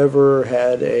city ever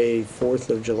had a 4th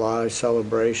of July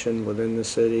celebration within the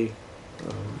city?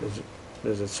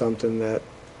 Is it something that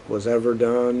was ever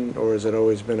done, or has it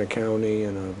always been a county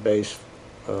and a base?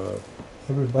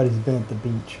 Everybody's been at the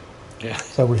beach, Yeah.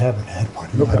 so we haven't had one.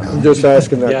 I'm just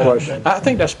asking that Yeah, question. I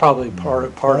think that's probably part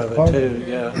of it too.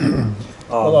 Yeah.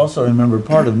 Well, also remember,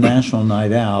 part of National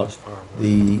Night Out,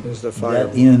 Is the that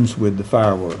fireworks. ends with the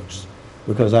fireworks.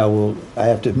 Because I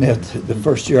have to admit, the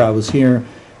first year I was here,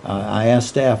 I asked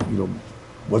staff, you know,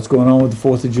 what's going on with the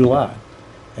 4th of July?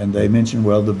 And they mentioned,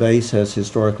 well, the base has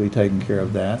historically taken care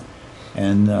of that.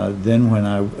 And then when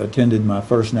I attended my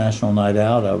first National Night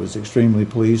Out, I was extremely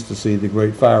pleased to see the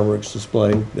great fireworks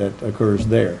display that occurs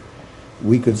there.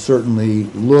 We could certainly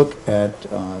look at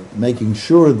making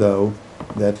sure, though,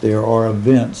 that there are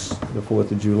events the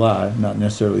 4th of July, not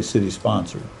necessarily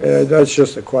city-sponsored. That's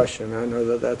just a question. I know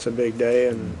that that's a big day,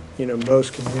 and, you know,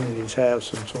 most communities have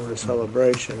some sort of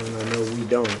celebration, and I know we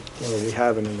don't. Well, we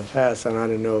haven't in the past, and I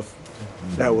didn't know if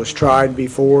that was tried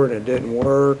before and it didn't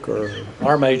work, or...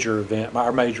 Our major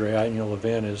annual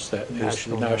event is the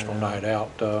National Night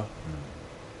Out,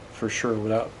 for sure,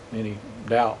 without any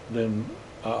doubt. Then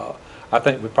I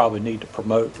think we probably need to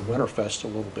promote the Winterfest a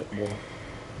little bit more.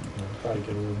 Try to get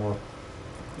a little more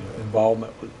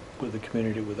involvement with the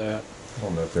community with that. I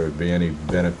don't know if there would be any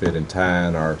benefit in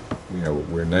tying our, you know,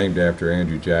 we're named after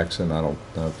Andrew Jackson. I don't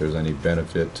know if there's any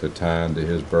benefit to tying to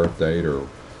his birth date or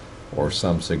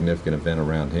some significant event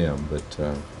around him, but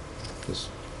just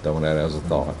throwing that as a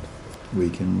thought. we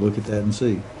can look at that and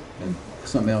see. And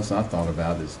something else I thought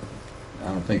about is, I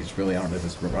don't know if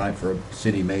it's right for a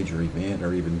city major event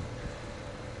or even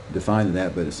defining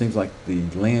that, but it seems like the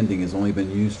landing has only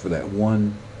been used for that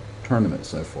one tournament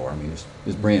so far. I mean,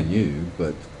 it's brand new,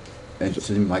 but it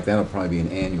seems like that'll probably be an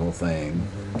annual thing.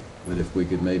 But if we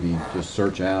could maybe just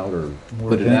search out or More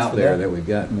put it events out for there, that? that we've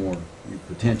got more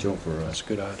potential for That's a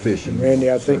good idea. fishing.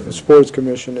 Randy, I think the Sports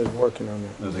Commission is working on that.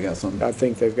 Oh, they got something? I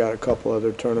think they've got a couple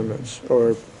other tournaments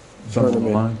or Something on the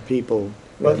line? tournament people.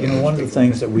 Well, you know, one of the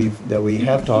things that we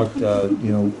have talked,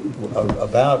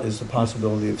 about is the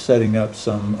possibility of setting up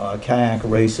some kayak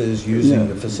races using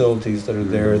the facilities that are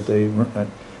there at the,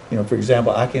 for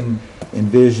example, I can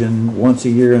envision once a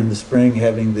year in the spring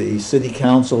having the city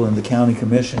council and the county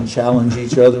commission challenge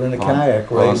each other in a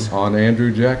kayak race. On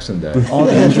Andrew Jackson Day. On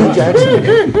Andrew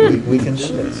Jackson, we can do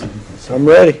this. I'm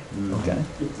ready. Okay.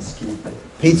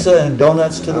 Pizza and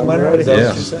donuts to the winner, is that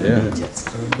what you're saying?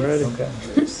 Yeah. I'm ready. Okay.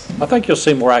 I think you'll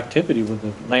see more activity with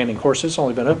the landing. Of course, it's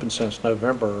only been open since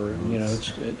November.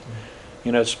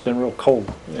 It's been real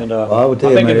cold. And Well, I would tell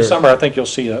I you, think in the Mayor- summer, I think you'll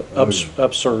see a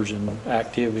upsurge in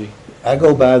activity. I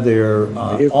go by there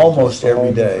almost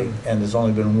every day, and there's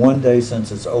only been one day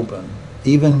since it's open.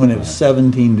 Even when it was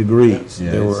 17 degrees, Yeah,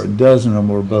 there were a it's- dozen or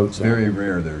more boats It's there. very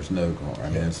rare there's no car. I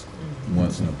mean, it's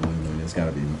once in a blue moon. It's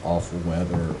gotta be awful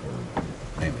weather or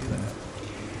maybe that.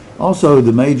 Also,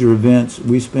 the major events,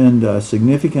 we spend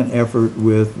significant effort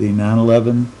with the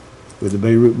 9/11, with the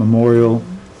Beirut Memorial.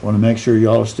 Want to make sure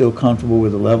y'all are still comfortable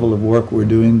with the level of work we're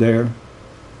doing there.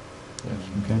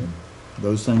 Okay?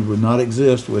 Those things would not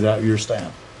exist without your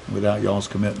staff, without y'all's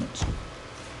commitments.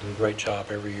 Do a great job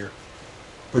every year.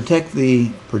 Protect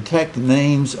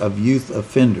names of youth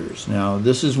offenders. Now,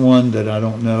 this is one that I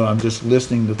don't know, I'm just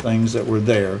listing the things that were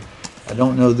there. I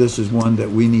don't know this is one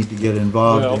that we need to get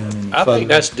involved Well, in any I further. think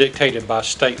that's dictated by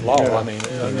state law. Yeah. I mean,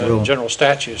 Well- general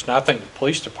statutes. And I think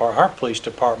our police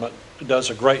department does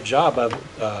a great job of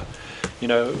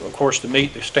it. Of course, to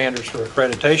meet the standards for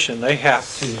accreditation, they have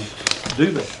to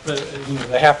do that.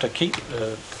 They have to keep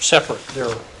separate their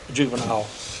juvenile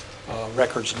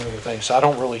records and everything. So I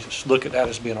don't really look at that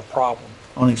as being a problem.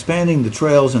 On expanding the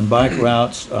trails and bike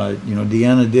routes,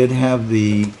 Deanna did have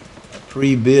the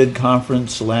pre-bid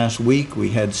conference last week.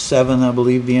 We had 7, I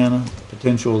believe, Deanna,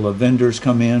 potential vendors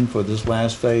come in for this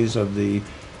last phase of the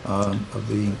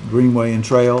Greenway and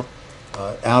Trail.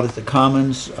 Out at the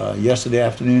Commons, yesterday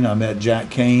afternoon, I met Jack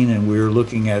Kane, and we were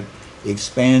looking at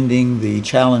expanding the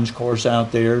challenge course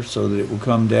out there so that it will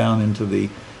come down into the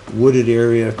wooded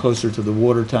area closer to the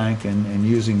water tank and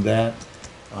using that.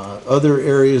 Other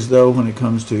areas, though, when it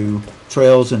comes to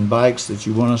trails and bikes that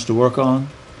you want us to work on?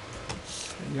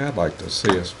 Yeah, I'd like to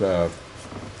see us go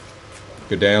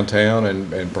downtown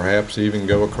and perhaps even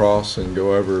go across and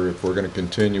go over, if we're going to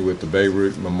continue with the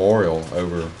Beirut Memorial,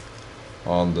 over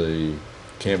on the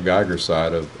Camp Geiger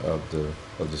side of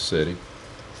the city.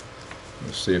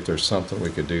 Let's see if there's something we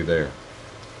could do there.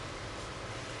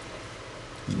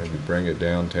 Maybe bring it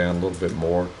downtown a little bit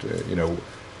more.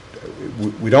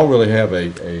 We don't really have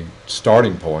a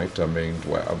starting point. I mean,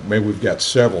 well, maybe we've got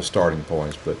several starting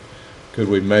points, but could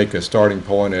we make a starting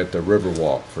point at the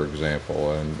Riverwalk, for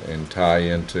example, and tie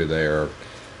into there?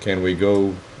 Can we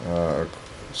go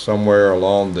somewhere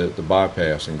along the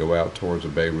bypass and go out towards the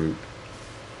Beirut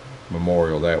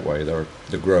Memorial that way,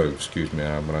 the Grove, excuse me,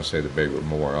 when I say the Beirut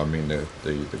Memorial, I mean the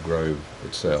Grove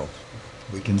itself.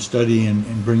 We can study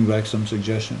and bring back some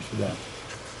suggestions for that.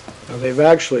 Now, they've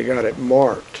actually got it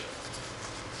marked.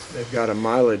 They've got a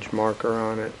mileage marker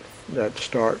on it that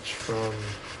starts from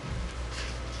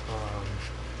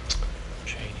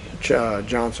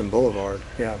Johnson Boulevard,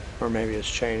 yeah, or maybe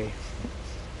it's Cheney,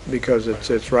 because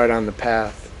it's right on the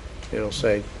path. It'll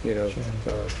say, is it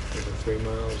 3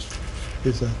 miles,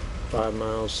 It's 5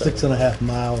 miles, 7 6.5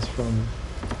 miles from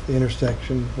the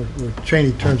intersection where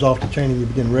Cheney turns off to Cheney. You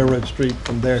begin Railroad Street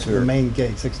from there to the Sure. main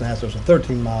gate, 6.5, so it's a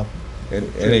 13-mile.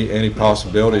 Any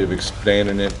possibility of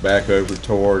expanding it back over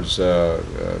towards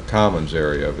Commons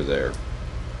area over there,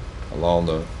 along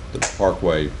the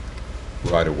Parkway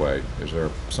right away? Is there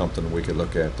something we could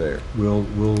look at there? We'll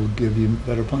give you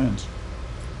better plans.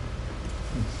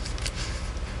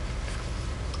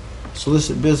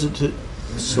 Solicit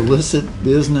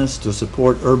business to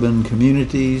support urban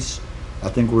communities. I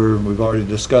think we've already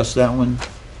discussed that one.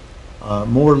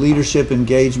 More leadership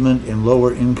engagement in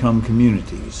lower income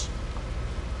communities.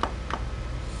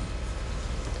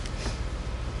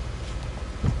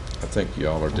 I think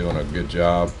y'all are doing a good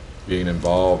job being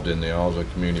involved in the Alza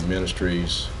Community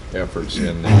Ministries efforts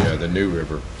in the New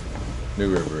River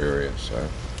area. So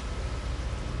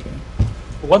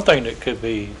One thing that could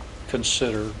be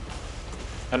considered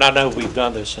and I know we've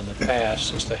done this in the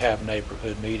past, is to have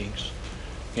neighborhood meetings,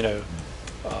 you know,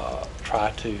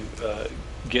 try to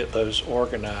get those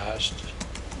organized,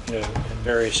 you know, in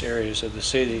various areas of the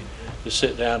city, to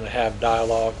sit down and have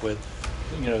dialogue with,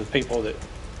 you know, the people that,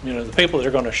 you know, the people that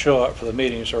are going to show up for the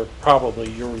meetings are probably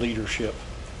your leadership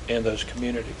in those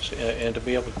communities, and to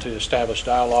be able to establish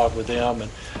dialogue with them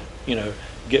and, you know,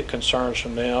 get concerns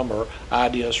from them or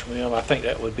ideas from them. I think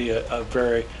that would be a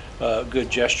very good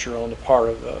gesture on the part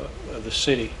of the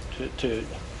city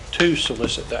to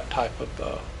solicit that type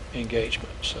of engagement.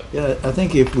 So Yeah, I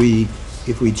think if we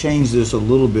change this a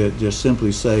little bit, just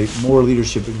simply say more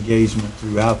leadership engagement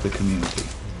throughout the community,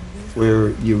 where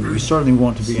we certainly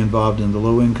want to be involved in the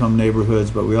low-income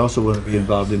neighborhoods, but we also want to be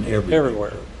involved in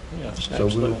everywhere. Yes, so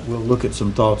absolutely. we'll look at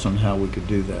some thoughts on how we could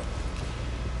do that.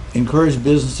 Encourage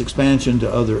business expansion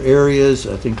to other areas.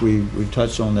 I think we've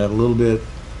touched on that a little bit.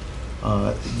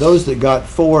 Those that got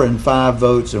 4 and 5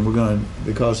 votes, and we're going to,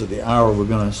 because of the hour, we're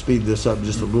going to speed this up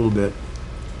just a little bit.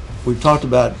 We've talked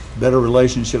about better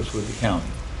relationships with the county.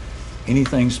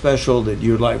 Anything special that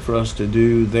you would like for us to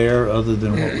do there other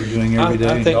than what we're doing every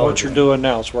day? I think what you're doing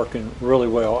now is working really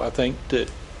well. I think that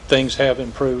things have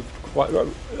improved quite,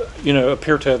 you know,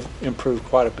 appear to have improved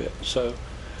quite a bit. So,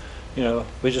 you know,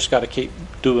 we just got to keep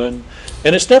doing,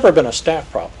 and it's never been a staff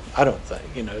problem, I don't think.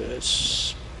 You know,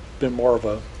 it's been more of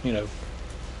a, you know,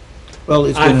 well,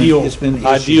 it's been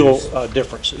ideal issues.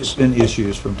 differences. It's been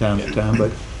issues from time to time,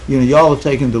 but you know, y'all have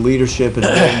taken the leadership and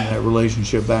building that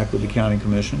relationship back with the county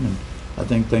commission, and I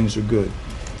think things are good.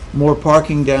 More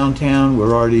parking downtown.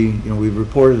 We're already, you know, we've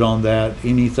reported on that.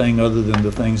 Anything other than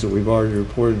the things that we've already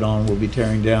reported on, we'll be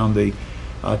tearing down the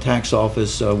tax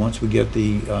office once we get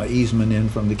the easement in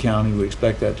from the county. We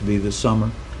expect that to be this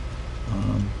summer.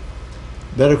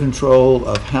 Better control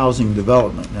of housing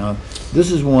development. Now,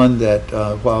 this is one that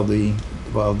while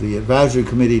the advisory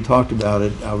committee talked about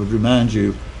it, I would remind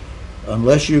you,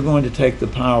 unless you're going to take the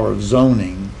power of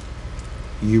zoning,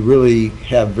 you really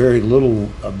have very little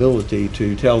ability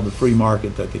to tell the free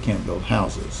market that they can't build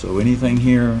houses. So anything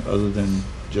here other than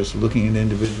just looking at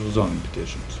individual zoning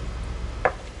petitions.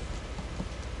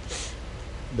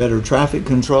 Better traffic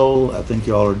control. I think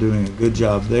y'all are doing a good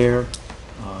job there.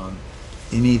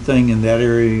 Anything in that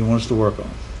area you want us to work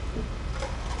on?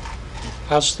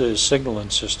 How's the signaling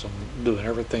system doing?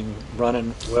 Everything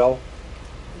running well?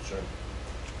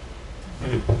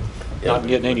 Not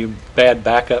getting any bad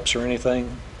backups or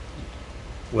anything?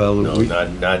 Well, No,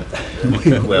 not,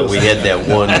 well, we had that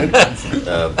one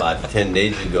about 10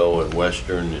 days ago in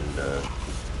Western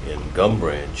and Gum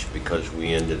Branch because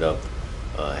we ended up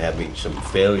having some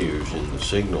failures in the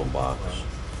signal box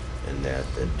and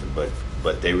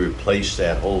but they replaced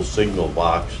that whole signal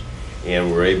box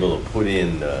and were able to put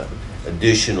in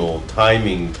additional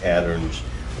timing patterns.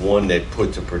 One that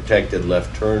puts a protected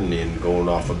left turn in going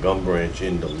off of Gum Branch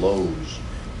into Lowe's,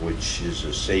 which is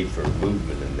a safer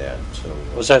movement in that. So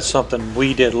Was that something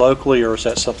we did locally, or is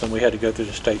that something we had to go through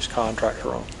the state's contractor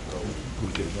on?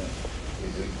 we did that.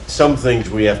 some things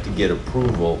we have to get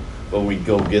approval, but we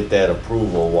go get that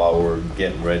approval while we're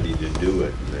getting ready to do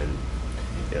it. And then,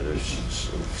 yeah,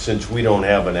 since we don't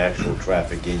have an actual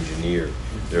traffic engineer,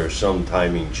 there are some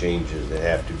timing changes that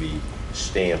have to be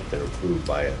stamped and approved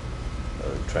by a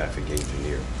traffic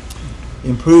engineer.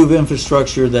 Improve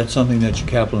infrastructure, that's something that your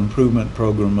capital improvement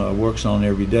program works on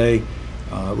every day.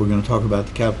 We're going to talk about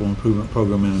the capital improvement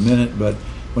program in a minute, but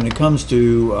when it comes to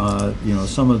you know,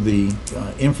 some of the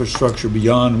infrastructure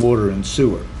beyond water and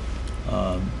sewer,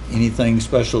 anything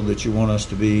special that you want us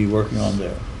to be working on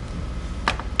there?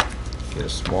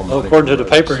 Yes, more Well, money according to for the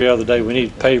paper roads. the other day, we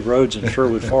need paved roads in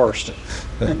Sherwood Forest.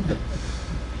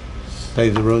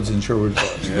 Pave the roads in Sherwood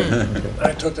Forest. Okay.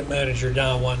 I took the manager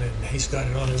down one, and he's got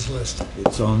it on his list.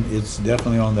 It's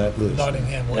definitely on that list.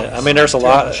 Nottingham. I mean, there's a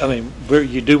lot, I mean,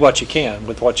 you do what you can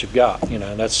with what you've got, you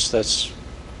know, and that's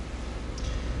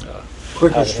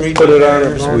Quicker street Put it on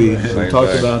repairs, a we Same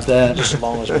talked thing. about that. just as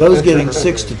long as. Those getting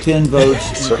 6 to 10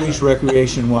 votes, increase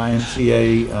recreation,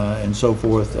 YMCA, and so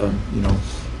forth. You know,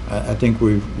 I think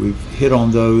we've hit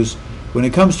on those. When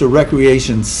it comes to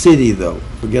recreation city, though,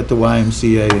 forget the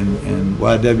YMCA and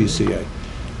YWCA.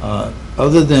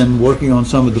 Other than working on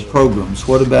some of the programs,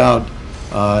 what about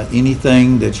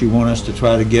anything that you want us to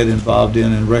try to get involved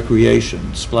in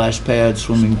recreation? Splash pads,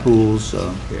 swimming pools?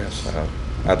 Yes,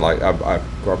 I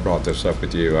brought this up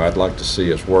with you. I'd like to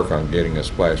see us work on getting a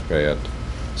splash pad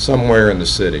somewhere in the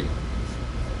city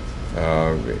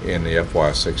in the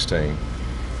FY16.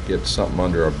 Get something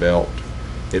under our belt.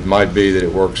 It might be that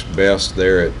it works best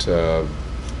there at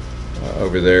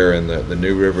over there in the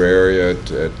New River area at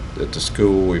the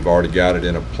school. We've already got it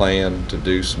in a plan to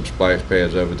do some splash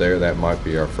pads over there. That might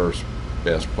be our first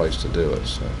best place to do it.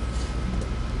 So.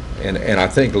 And I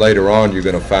think later on you're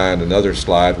going to find another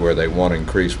slide where they want to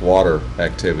increase water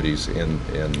activities in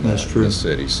the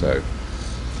city. So.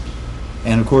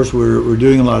 And of course, we're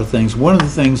doing a lot of things. One of the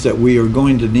things that we are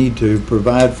going to need to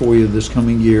provide for you this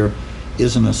coming year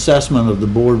is an assessment of the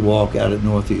boardwalk out at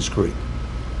Northeast Creek.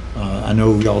 I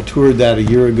know y'all toured that a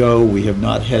year ago. We have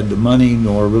not had the money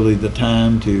nor really the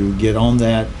time to get on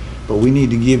that, but we need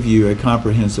to give you a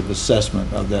comprehensive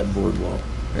assessment of that boardwalk.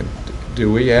 And do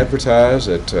we advertise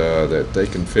that they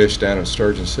can fish down in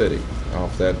Sturgeon City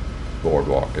off that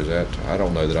boardwalk? Is that, I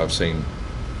don't know that I've seen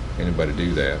anybody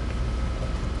do that.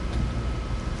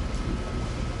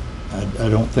 I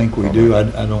don't think we do.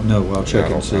 I don't know. I'll check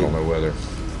and see. I don't know whether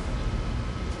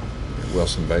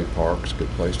Wilson Bay Park's a good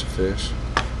place to fish.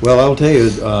 Well, I'll tell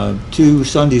you, 2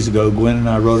 Sundays ago, Gwen and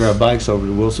I rode our bikes over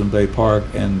to Wilson Bay Park,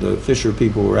 and the fisher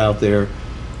people were out there.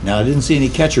 Now, I didn't see any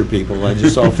catcher people. I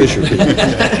just saw fisher people.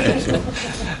 So,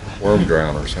 worm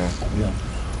drowners, huh?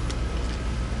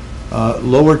 Yeah.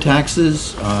 Lower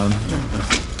taxes,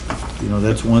 you know,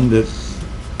 that's one that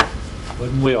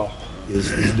Wouldn't we all?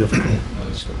 is difficult.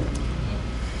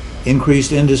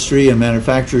 Increased industry and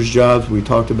manufacturers' jobs, we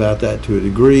talked about that to a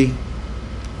degree.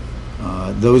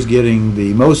 Those getting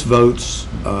the most votes,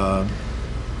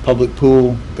 public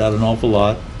pool got an awful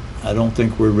lot. I don't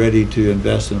think we're ready to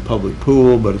invest in a public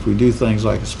pool, but if we do things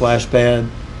like a splash pad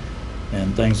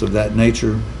and things of that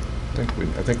nature. I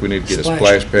think we need to get a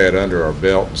splash pad under our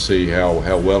belt and see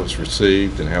how well it's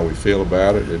received and how we feel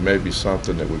about it. It may be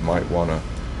something that we might want to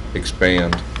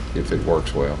expand if it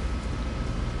works well.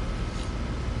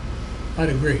 I'd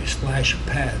agree, splash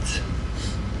pads.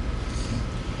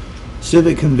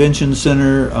 Civic Convention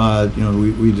Center, you know,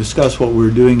 we discussed what we're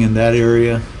doing in that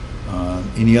area.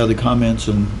 Any other comments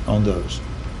on those?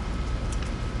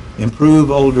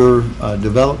 Improve older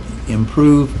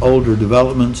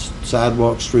developments,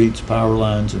 sidewalk, streets, power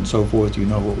lines, and so forth. You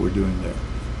know what we're doing there.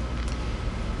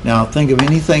 Now, think of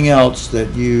anything else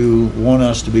that you want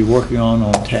us to be working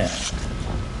on task.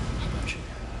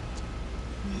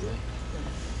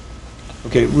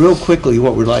 Okay, real quickly,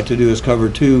 what we'd like to do is cover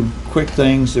 2 quick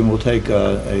things, and we'll take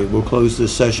we'll close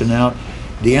this session out.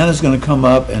 Deanna's going to come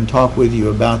up and talk with you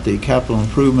about the capital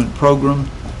improvement program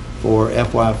for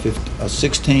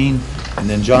FY16, and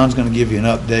then John's going to give you an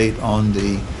update on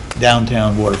the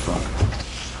downtown waterfront.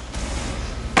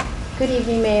 Good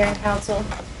evening, Mayor and Council.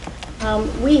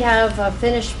 We have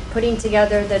finished putting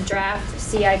together the draft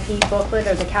CIP booklet,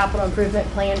 or the capital improvement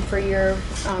plan, for your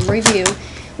review.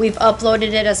 We've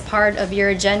uploaded it as part of your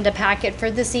agenda packet for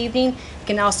this evening. It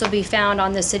can also be found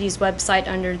on the city's website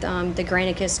under the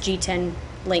Granicus G10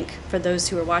 link for those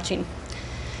who are watching.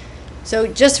 So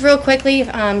just real quickly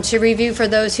to review for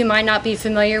those who might not be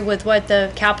familiar with what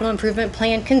the capital improvement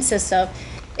plan consists of.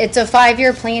 It's a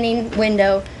 5-year planning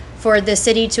window for the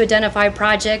city to identify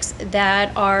projects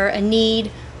that are a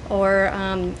need or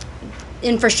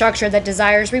infrastructure that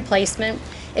desires replacement.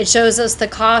 It shows us the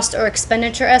cost or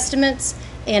expenditure estimates,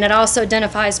 and it also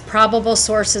identifies probable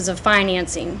sources of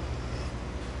financing.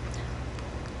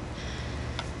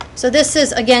 So this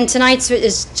is, again, tonight's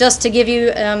is just to give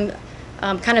you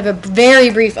kind of a very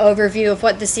brief overview of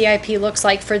what the CIP looks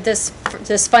like for this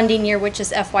funding year, which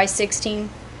is FY16.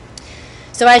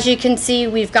 So as you can see,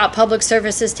 we've got public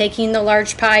services taking the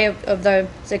large pie of the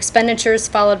expenditures,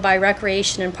 followed by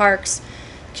recreation and parks,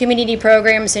 community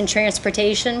programs, and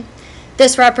transportation.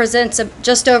 This represents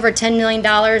just over $10 million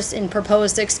in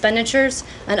proposed expenditures,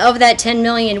 and of that $10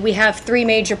 million, we have 3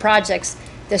 major projects: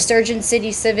 the Sturgeon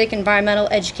City Civic Environmental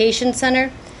Education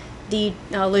Center, the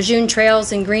Lejeune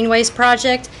Trails and Greenways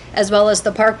project, as well as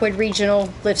the Parkwood Regional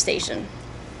Lift Station.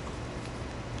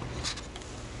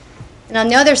 And on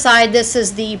the other side, this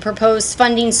is the proposed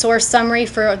funding source summary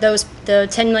for the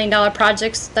 $10 million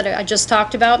projects that I just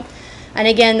talked about. And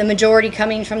again, the majority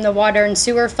coming from the Water and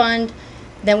Sewer Fund.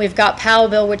 Then we've got POW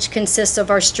bill, which consists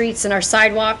of our streets and our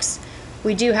sidewalks.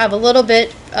 We do have a little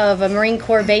bit of a Marine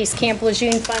Corps Base Camp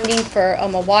Lejeune funding for a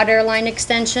water line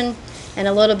extension, and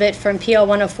a little bit from PL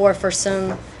 104 for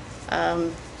some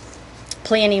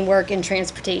planning work and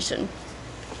transportation.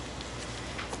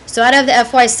 So out of the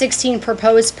FY16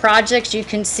 proposed projects, you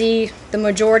can see the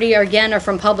majority are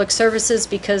from public services,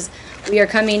 because we are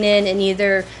coming in and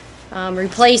either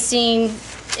replacing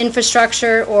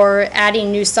infrastructure or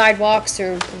adding new sidewalks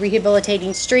or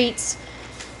rehabilitating streets.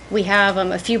 We have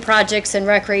a few projects in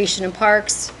recreation and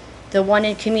parks. The one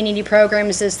in community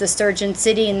programs is the Sturgeon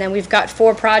City, and then we've got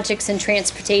 4 projects in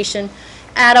transportation,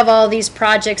 Out of all these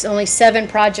projects, only 7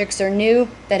 projects are new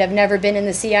that have never been in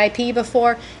the CIP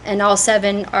before, and all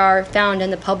 7 are found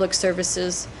in the Public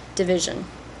Services Division.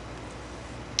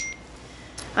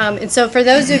 And so for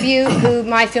those of you who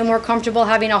might feel more comfortable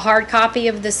having a hard copy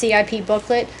of the CIP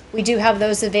booklet, we do have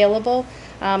those available.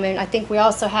 And I think we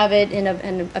also have it in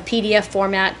a PDF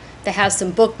format that has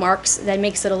some bookmarks that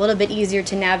makes it a little bit easier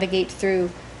to navigate through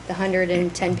the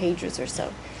 110 pages or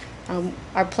so.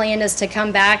 Our plan is to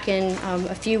come back in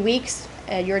a few weeks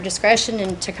at your discretion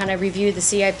and to kind of review the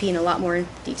CIP in a lot more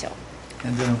detail.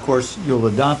 And then, of course, you'll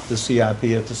adopt the CIP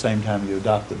at the same time you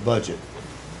adopt the budget.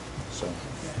 So,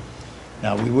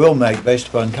 now we will make, based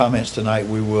upon comments tonight,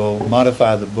 we will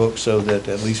modify the book so that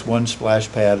at least one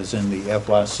splash pad is in the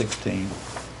FY16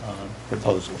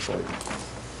 proposal for you.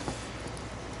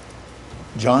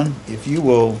 John, if you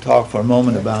will talk for a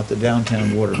moment about the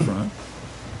downtown waterfront.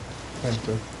 And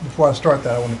before I start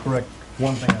that, I want to correct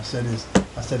one thing I said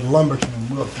I said Lumberton and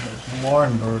Wilton. It's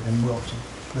Laurinburg and Wilton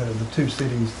that are the 2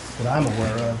 cities that I'm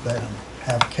aware of that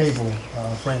have cable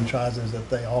franchises that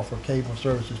they offer cable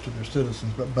services to their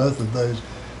citizens, but both of those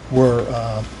were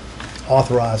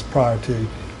authorized prior to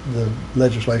the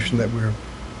legislation that we're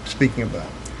speaking about.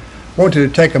 I want to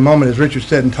take a moment, as Richard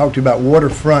said, and talk to you about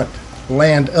waterfront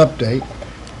land update.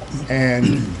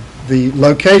 And the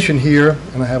location here,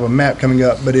 and I have a map coming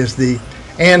up, but is the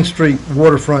Ann Street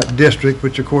Waterfront District,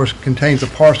 which of course contains a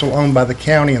parcel owned by the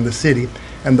county and the city,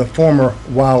 and the former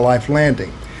Wildlife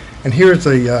Landing. And here's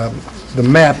the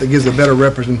map that gives a better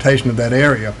representation of that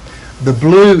area. The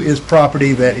blue is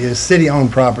property that is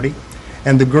city-owned property,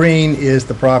 and the green is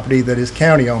the property that is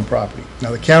county-owned property.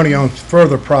 Now, the county owns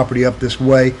further property up this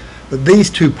way, but these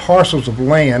 2 parcels of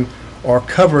land are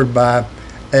covered by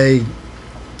a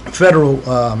federal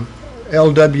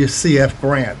LWCF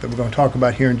grant that we're going to talk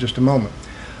about here in just a moment.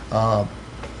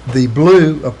 The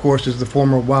blue, of course, is the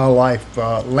former Wildlife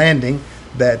Landing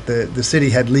that the city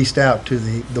had leased out to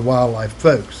the wildlife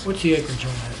folks. What's the acreage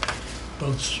on that,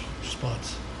 both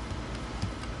spots?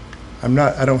 I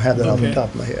don't have that off the Okay. top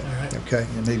of my head. All right. Okay.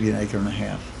 And maybe an acre and a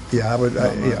half. Yeah, I would.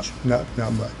 Not Yeah, much.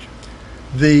 not much.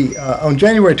 On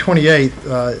January 28th,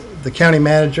 the county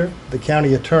manager, the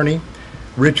county attorney,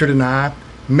 Richard, and I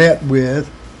met with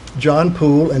John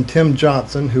Poole and Tim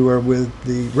Johnson, who are with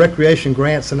the Recreation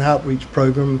Grants and Outreach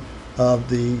Program of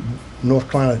the North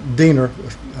Carolina DENR,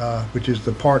 which is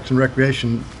the Parks and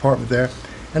Recreation Department there,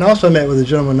 and also met with a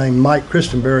gentleman named Mike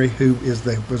Christenberry, who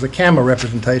was a CAMA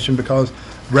representation because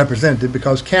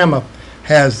CAMA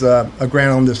has a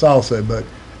grant on this also. But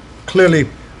clearly,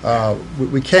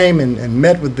 we came and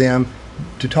met with them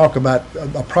to talk about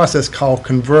a process called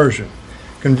conversion.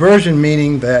 Conversion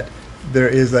meaning that there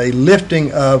is a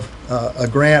lifting of a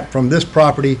grant from this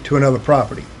property to another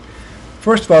property.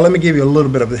 First of all, let me give you a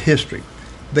little bit of the history.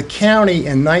 The county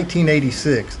in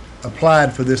 1986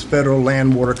 applied for this federal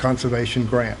land water conservation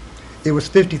grant. It was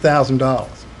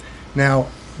 $50,000. Now,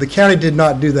 the county did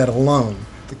not do that alone.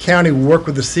 The county worked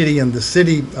with the city, and the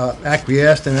city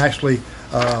acquiesced and actually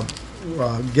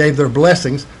gave their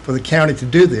blessings for the county to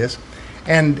do this.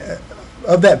 And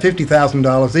of that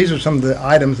 $50,000, these are some of the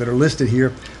items that are listed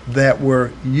here that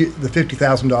were the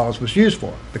 $50,000 was used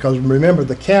for. Because remember,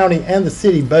 the county and the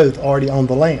city both already own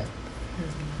the land.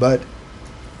 But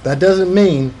that doesn't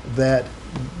mean that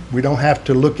we don't have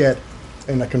to look at,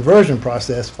 in a conversion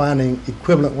process, finding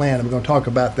equivalent land. And we're going to talk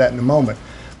about that in a moment.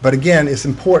 But again, it's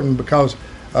important because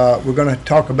we're going to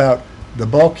talk about the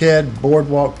bulkhead,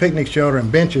 boardwalk, picnic shelter,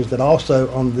 and benches that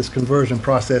also on this conversion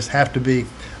process have to be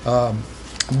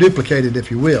duplicated,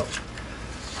 if you will.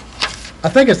 I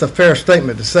think it's a fair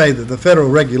statement to say that the federal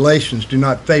regulations do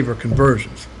not favor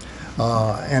conversions.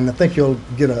 And I think you'll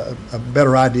get a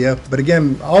better idea. But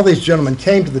again, all these gentlemen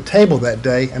came to the table that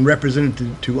day and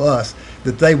represented to us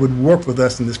that they would work with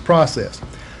us in this process.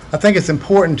 I think it's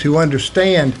important to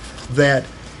understand that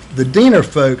the DENR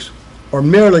folks are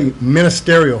merely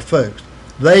ministerial folks.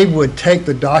 They would take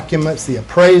the documents, the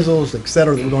appraisals, et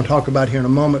cetera, that we're going to talk about here in a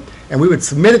moment, and we would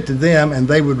submit it to them, and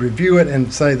they would review it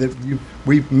and say that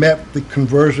we've met the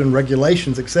conversion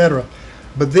regulations, et cetera.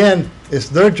 But then it's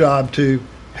their job to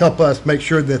help us make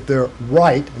sure that they're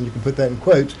right, and you can put that in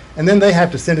quotes, and then they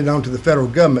have to send it on to the federal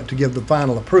government to give the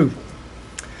final approval.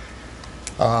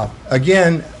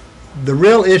 Again, the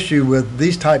real issue with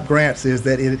these type grants is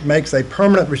that it makes a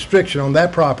permanent restriction on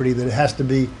that property that it has to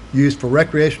be used for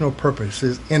recreational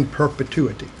purposes in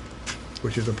perpetuity,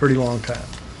 which is a pretty long time.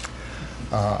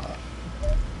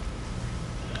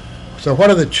 So what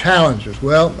are the challenges?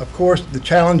 Well, of course, the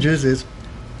challenges is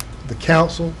the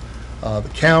council, the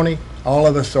county, all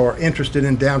of us are interested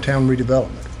in downtown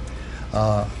redevelopment.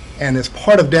 And as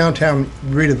part of downtown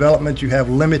redevelopment, you have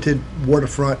limited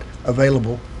waterfront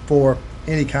available for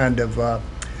any kind of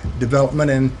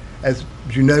development. And as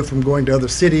you know from going to other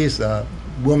cities,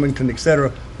 Wilmington, et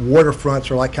cetera,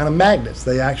 waterfronts are like kind of magnets.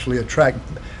 They actually attract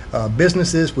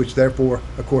businesses, which therefore,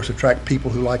 of course, attract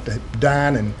people who like to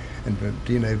dine and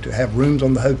you know, to have rooms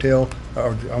on the hotel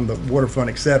or on the waterfront,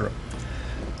 et cetera.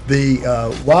 The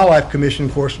Wildlife Commission,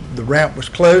 of course, the ramp was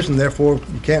closed, and therefore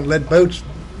you can't let boats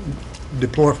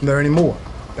deploy from there anymore.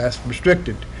 That's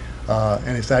restricted,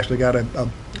 and it's actually got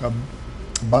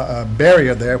a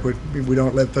barrier there where we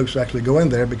don't let folks actually go in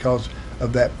there because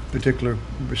of that particular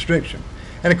restriction.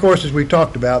 And of course, as we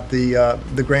talked about,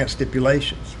 the grant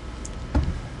stipulations.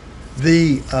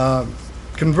 The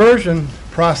conversion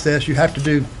process, you have to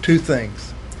do two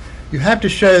things. You have to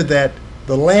show that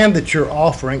the land that you're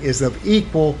offering is of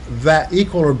equal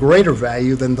or greater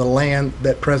value than the land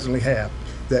that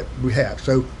we have.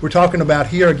 So we're talking about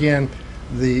here again,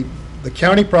 the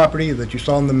county property that you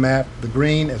saw on the map, the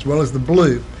green as well as the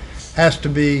blue, has to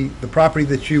be the property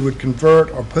that you would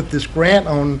convert or put this grant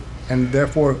on and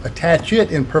therefore attach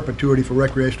it in perpetuity for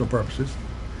recreational purposes,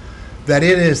 that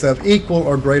it is of equal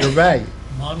or greater value.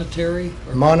 Monetary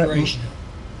or recreational?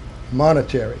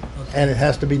 Monetary. Okay. And it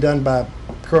has to be done by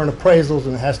current appraisals,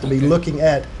 and it has to be looking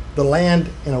at the land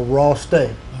in a raw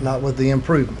state, not with the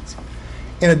improvements.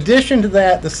 In addition to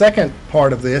that, the second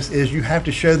part of this is you have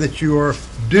to show that you are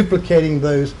duplicating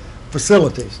those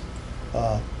facilities,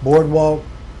 boardwalk,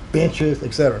 benches,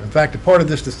 et cetera. In fact, a part of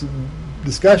this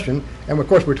discussion, and of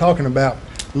course we're talking about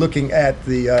looking at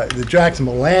the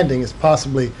Jacksonville landing as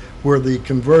possibly where the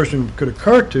conversion could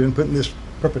occur to, and putting this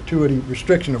perpetuity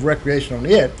restriction of recreation on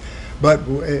it, but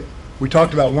we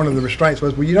talked about one of the restraints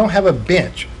was, well, you don't have a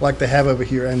bench like they have over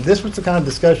here, and this was the kind of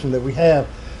discussion that we have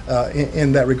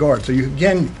in that regard. So you,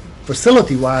 again,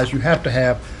 facility-wise, you have to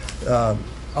have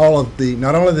all of the,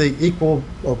 not only the equal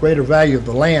or greater value of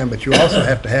the land, but you also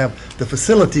have to have the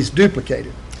facilities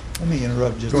duplicated. Let me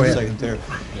interrupt just a second there.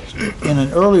 In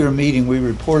an earlier meeting, we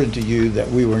reported to you that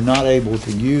we were not able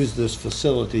to use this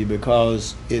facility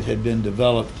because it had been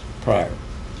developed prior.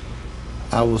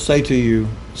 I will say to you,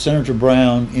 Senator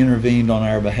Brown intervened on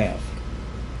our behalf,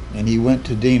 and he went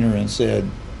to Diener and said,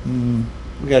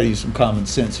 we got to use some common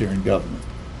sense here in government.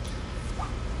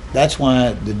 That's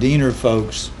why the Diener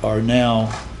folks are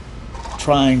now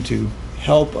trying to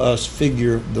help us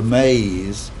figure the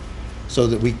maze so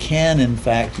that we can, in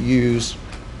fact, use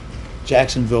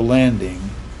Jacksonville Landing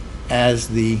as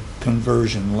the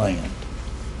conversion land.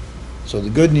 So the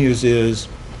good news is,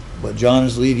 what John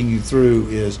is leading you through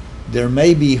is, there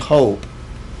may be hope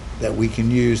that we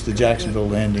can use the Jacksonville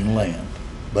Landing land,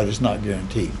 but it's not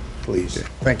guaranteed. Please. Okay,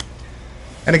 thank you.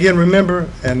 And again, remember,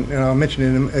 and I'll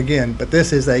mention it again, but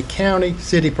this is a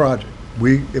county-city project.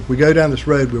 If we go down this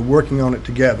road, we're working on it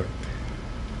together.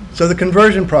 So the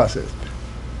conversion process.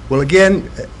 Well, again,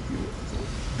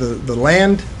 the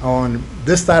land on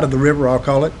this side of the river, I'll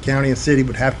call it, county and city,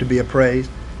 would have to be appraised.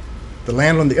 The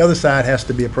land on the other side has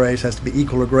to be appraised, has to be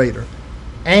equal or greater.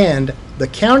 And the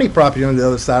county property on the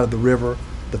other side of the river,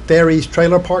 the Ferries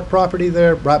Trailer Park property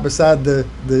there, right beside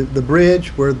the bridge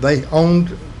where they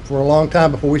owned for a long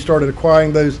time before we started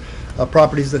acquiring those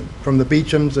properties from the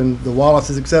Beechams and the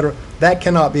Wallaces, et cetera, that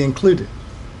cannot be included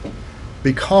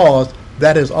because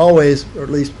that is always, or at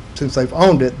least since they've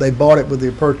owned it, they bought it with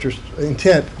the purchase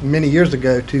intent many years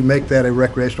ago to make that a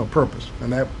recreational purpose.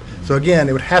 And that, so again,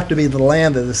 it would have to be the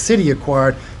land that the city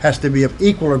acquired has to be of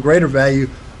equal or greater value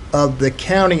of the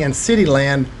county and city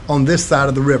land on this side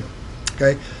of the river.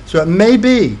 Okay, so it may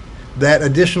be that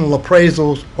additional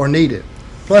appraisals are needed.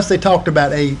 Plus, they talked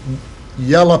about a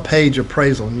yellow page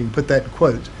appraisal, and you can put that in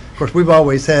quotes. Of course, we've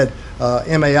always had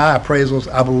MAI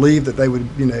appraisals. I believe that they would,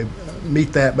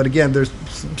 meet that. But again, there's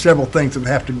several things that would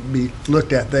have to be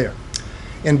looked at there.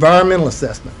 Environmental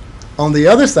assessment. On the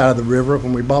other side of the river,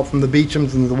 when we bought from the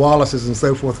Beechams and the Wallaces and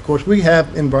so forth, of course, we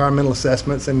have environmental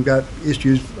assessments and got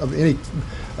issues of any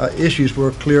issues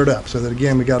were cleared up. So that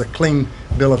again, we got a clean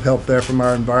bill of health there from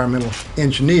our environmental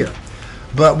engineer.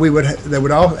 But there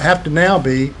would all have to now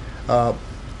be an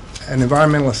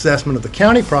environmental assessment of the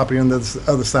county property on the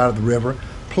other side of the river.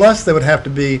 Plus, there would have to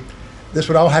be, this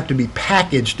would all have to be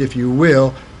packaged, if you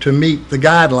will, to meet the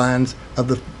guidelines of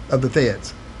the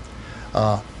feds.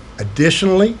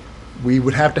 Additionally, we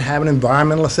would have to have an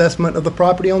environmental assessment of the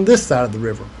property on this side of the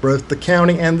river, both the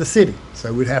county and the city.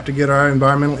 So we'd have to get our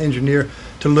environmental engineer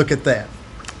to look at that,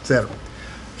 et cetera.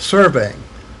 Surveying.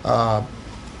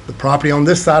 The property on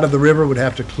this side of the river would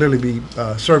have to clearly be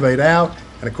surveyed out,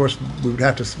 and of course we would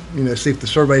have to see if the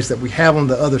surveys that we have on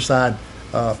the other side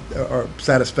are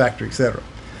satisfactory, et cetera.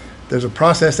 There's a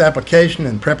process application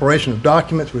and preparation of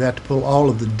documents. We'd have to pull all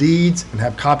of the deeds and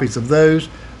have copies of those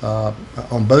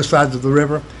on both sides of the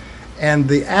river. And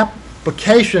the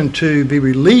application to be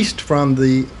released from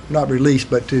the, not released,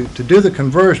 but to do the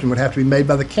conversion would have to be made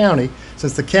by the county,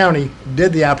 since the county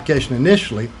did the application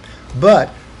initially. But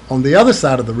on the other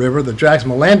side of the river, the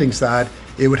Jacksonville Landing side,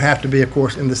 it would have to be, of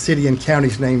course, in the city and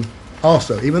county's name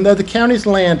also. Even though the county's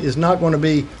land is not going to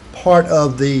be part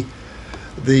of the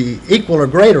equal or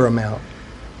greater amount,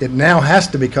 it now has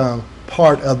to become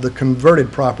part of the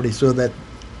converted property so that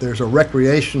there's a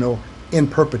recreational in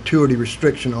perpetuity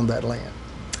restriction on that land.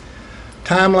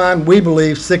 Timeline, we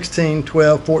believe 16,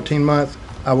 12, 14 months.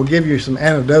 I will give you some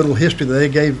anecdotal history that they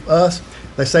gave us.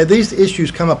 They say these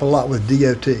issues come up a lot with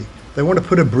DOT. They want to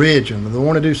put a bridge in, or they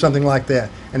want to do something like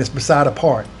that, and it's beside a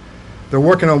park. They're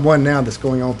working on one now that's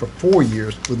going on for 4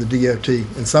 years with the DOT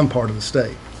in some part of the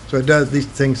state. So it does, these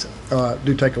things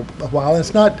do take a while. And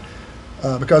it's not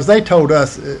because they told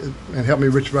us, and help me,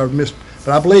 Richard, if I missed,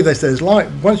 but I believe they said,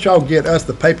 once y'all get us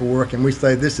the paperwork and we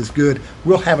say this is good,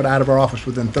 we'll have it out of our office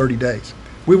within 30 days.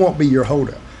 We won't be your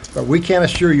holdup. But we can't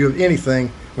assure you of anything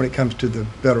when it comes to the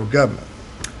federal government.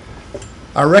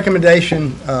 Our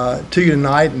recommendation to you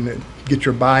tonight, and get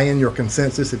your buy-in, your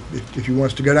consensus, if you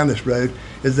want us to go down this road,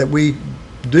 is that we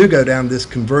do go down this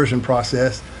conversion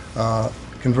process,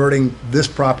 converting this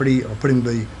property or putting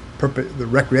the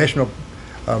recreational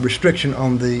restriction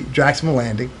on the Jacksonville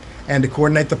Landing, and to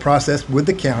coordinate the process with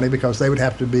the county, because they would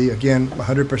have to be, again,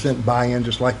 100% buy-in,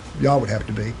 just like y'all would have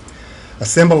to be.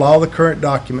 Assemble all the current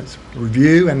documents,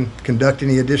 review and conduct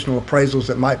any additional appraisals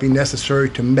that might be necessary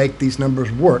to make these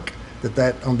numbers work,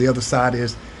 that on the other side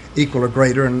is equal or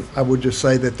greater. And I would just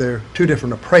say that there are two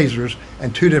different appraisers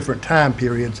and two different time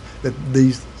periods that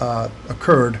these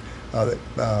occurred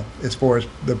as far as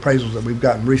the appraisals that we've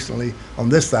gotten recently on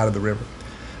this side of the river.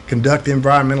 Conduct the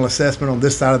environmental assessment on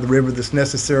this side of the river that's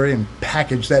necessary and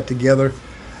package that together.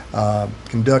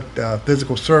 Conduct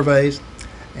physical surveys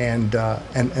and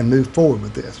move forward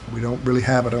with this. We don't really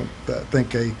have, I don't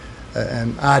think,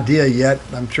 an idea yet.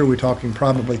 I'm sure we're talking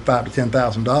probably $5,000 to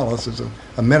 $10,000 as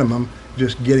a minimum,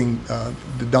 just getting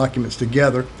the documents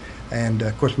together. And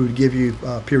of course, we would give you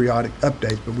periodic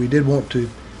updates, but we did want to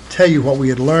tell you what we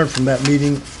had learned from that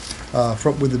meeting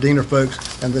with the Diener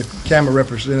folks and the CAMA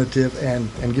representative,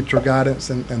 and get your guidance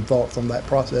and thoughts on that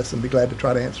process, and be glad to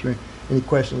try to answer any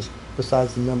questions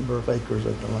besides the number of acres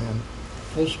of the land.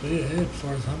 Full speed ahead as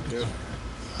far as I'm concerned.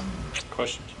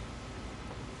 Questions?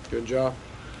 Good job.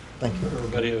 Thank you.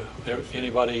 Everybody,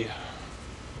 anybody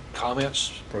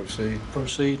comments? Proceed.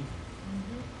 Proceed?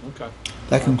 Okay.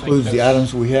 That concludes the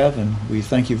items we have, and we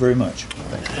thank you very much.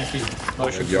 Thank you.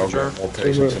 Motion Y'all to adjourn. got more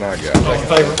patience than I got. All in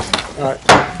favor? All right.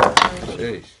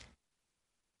 Jeez.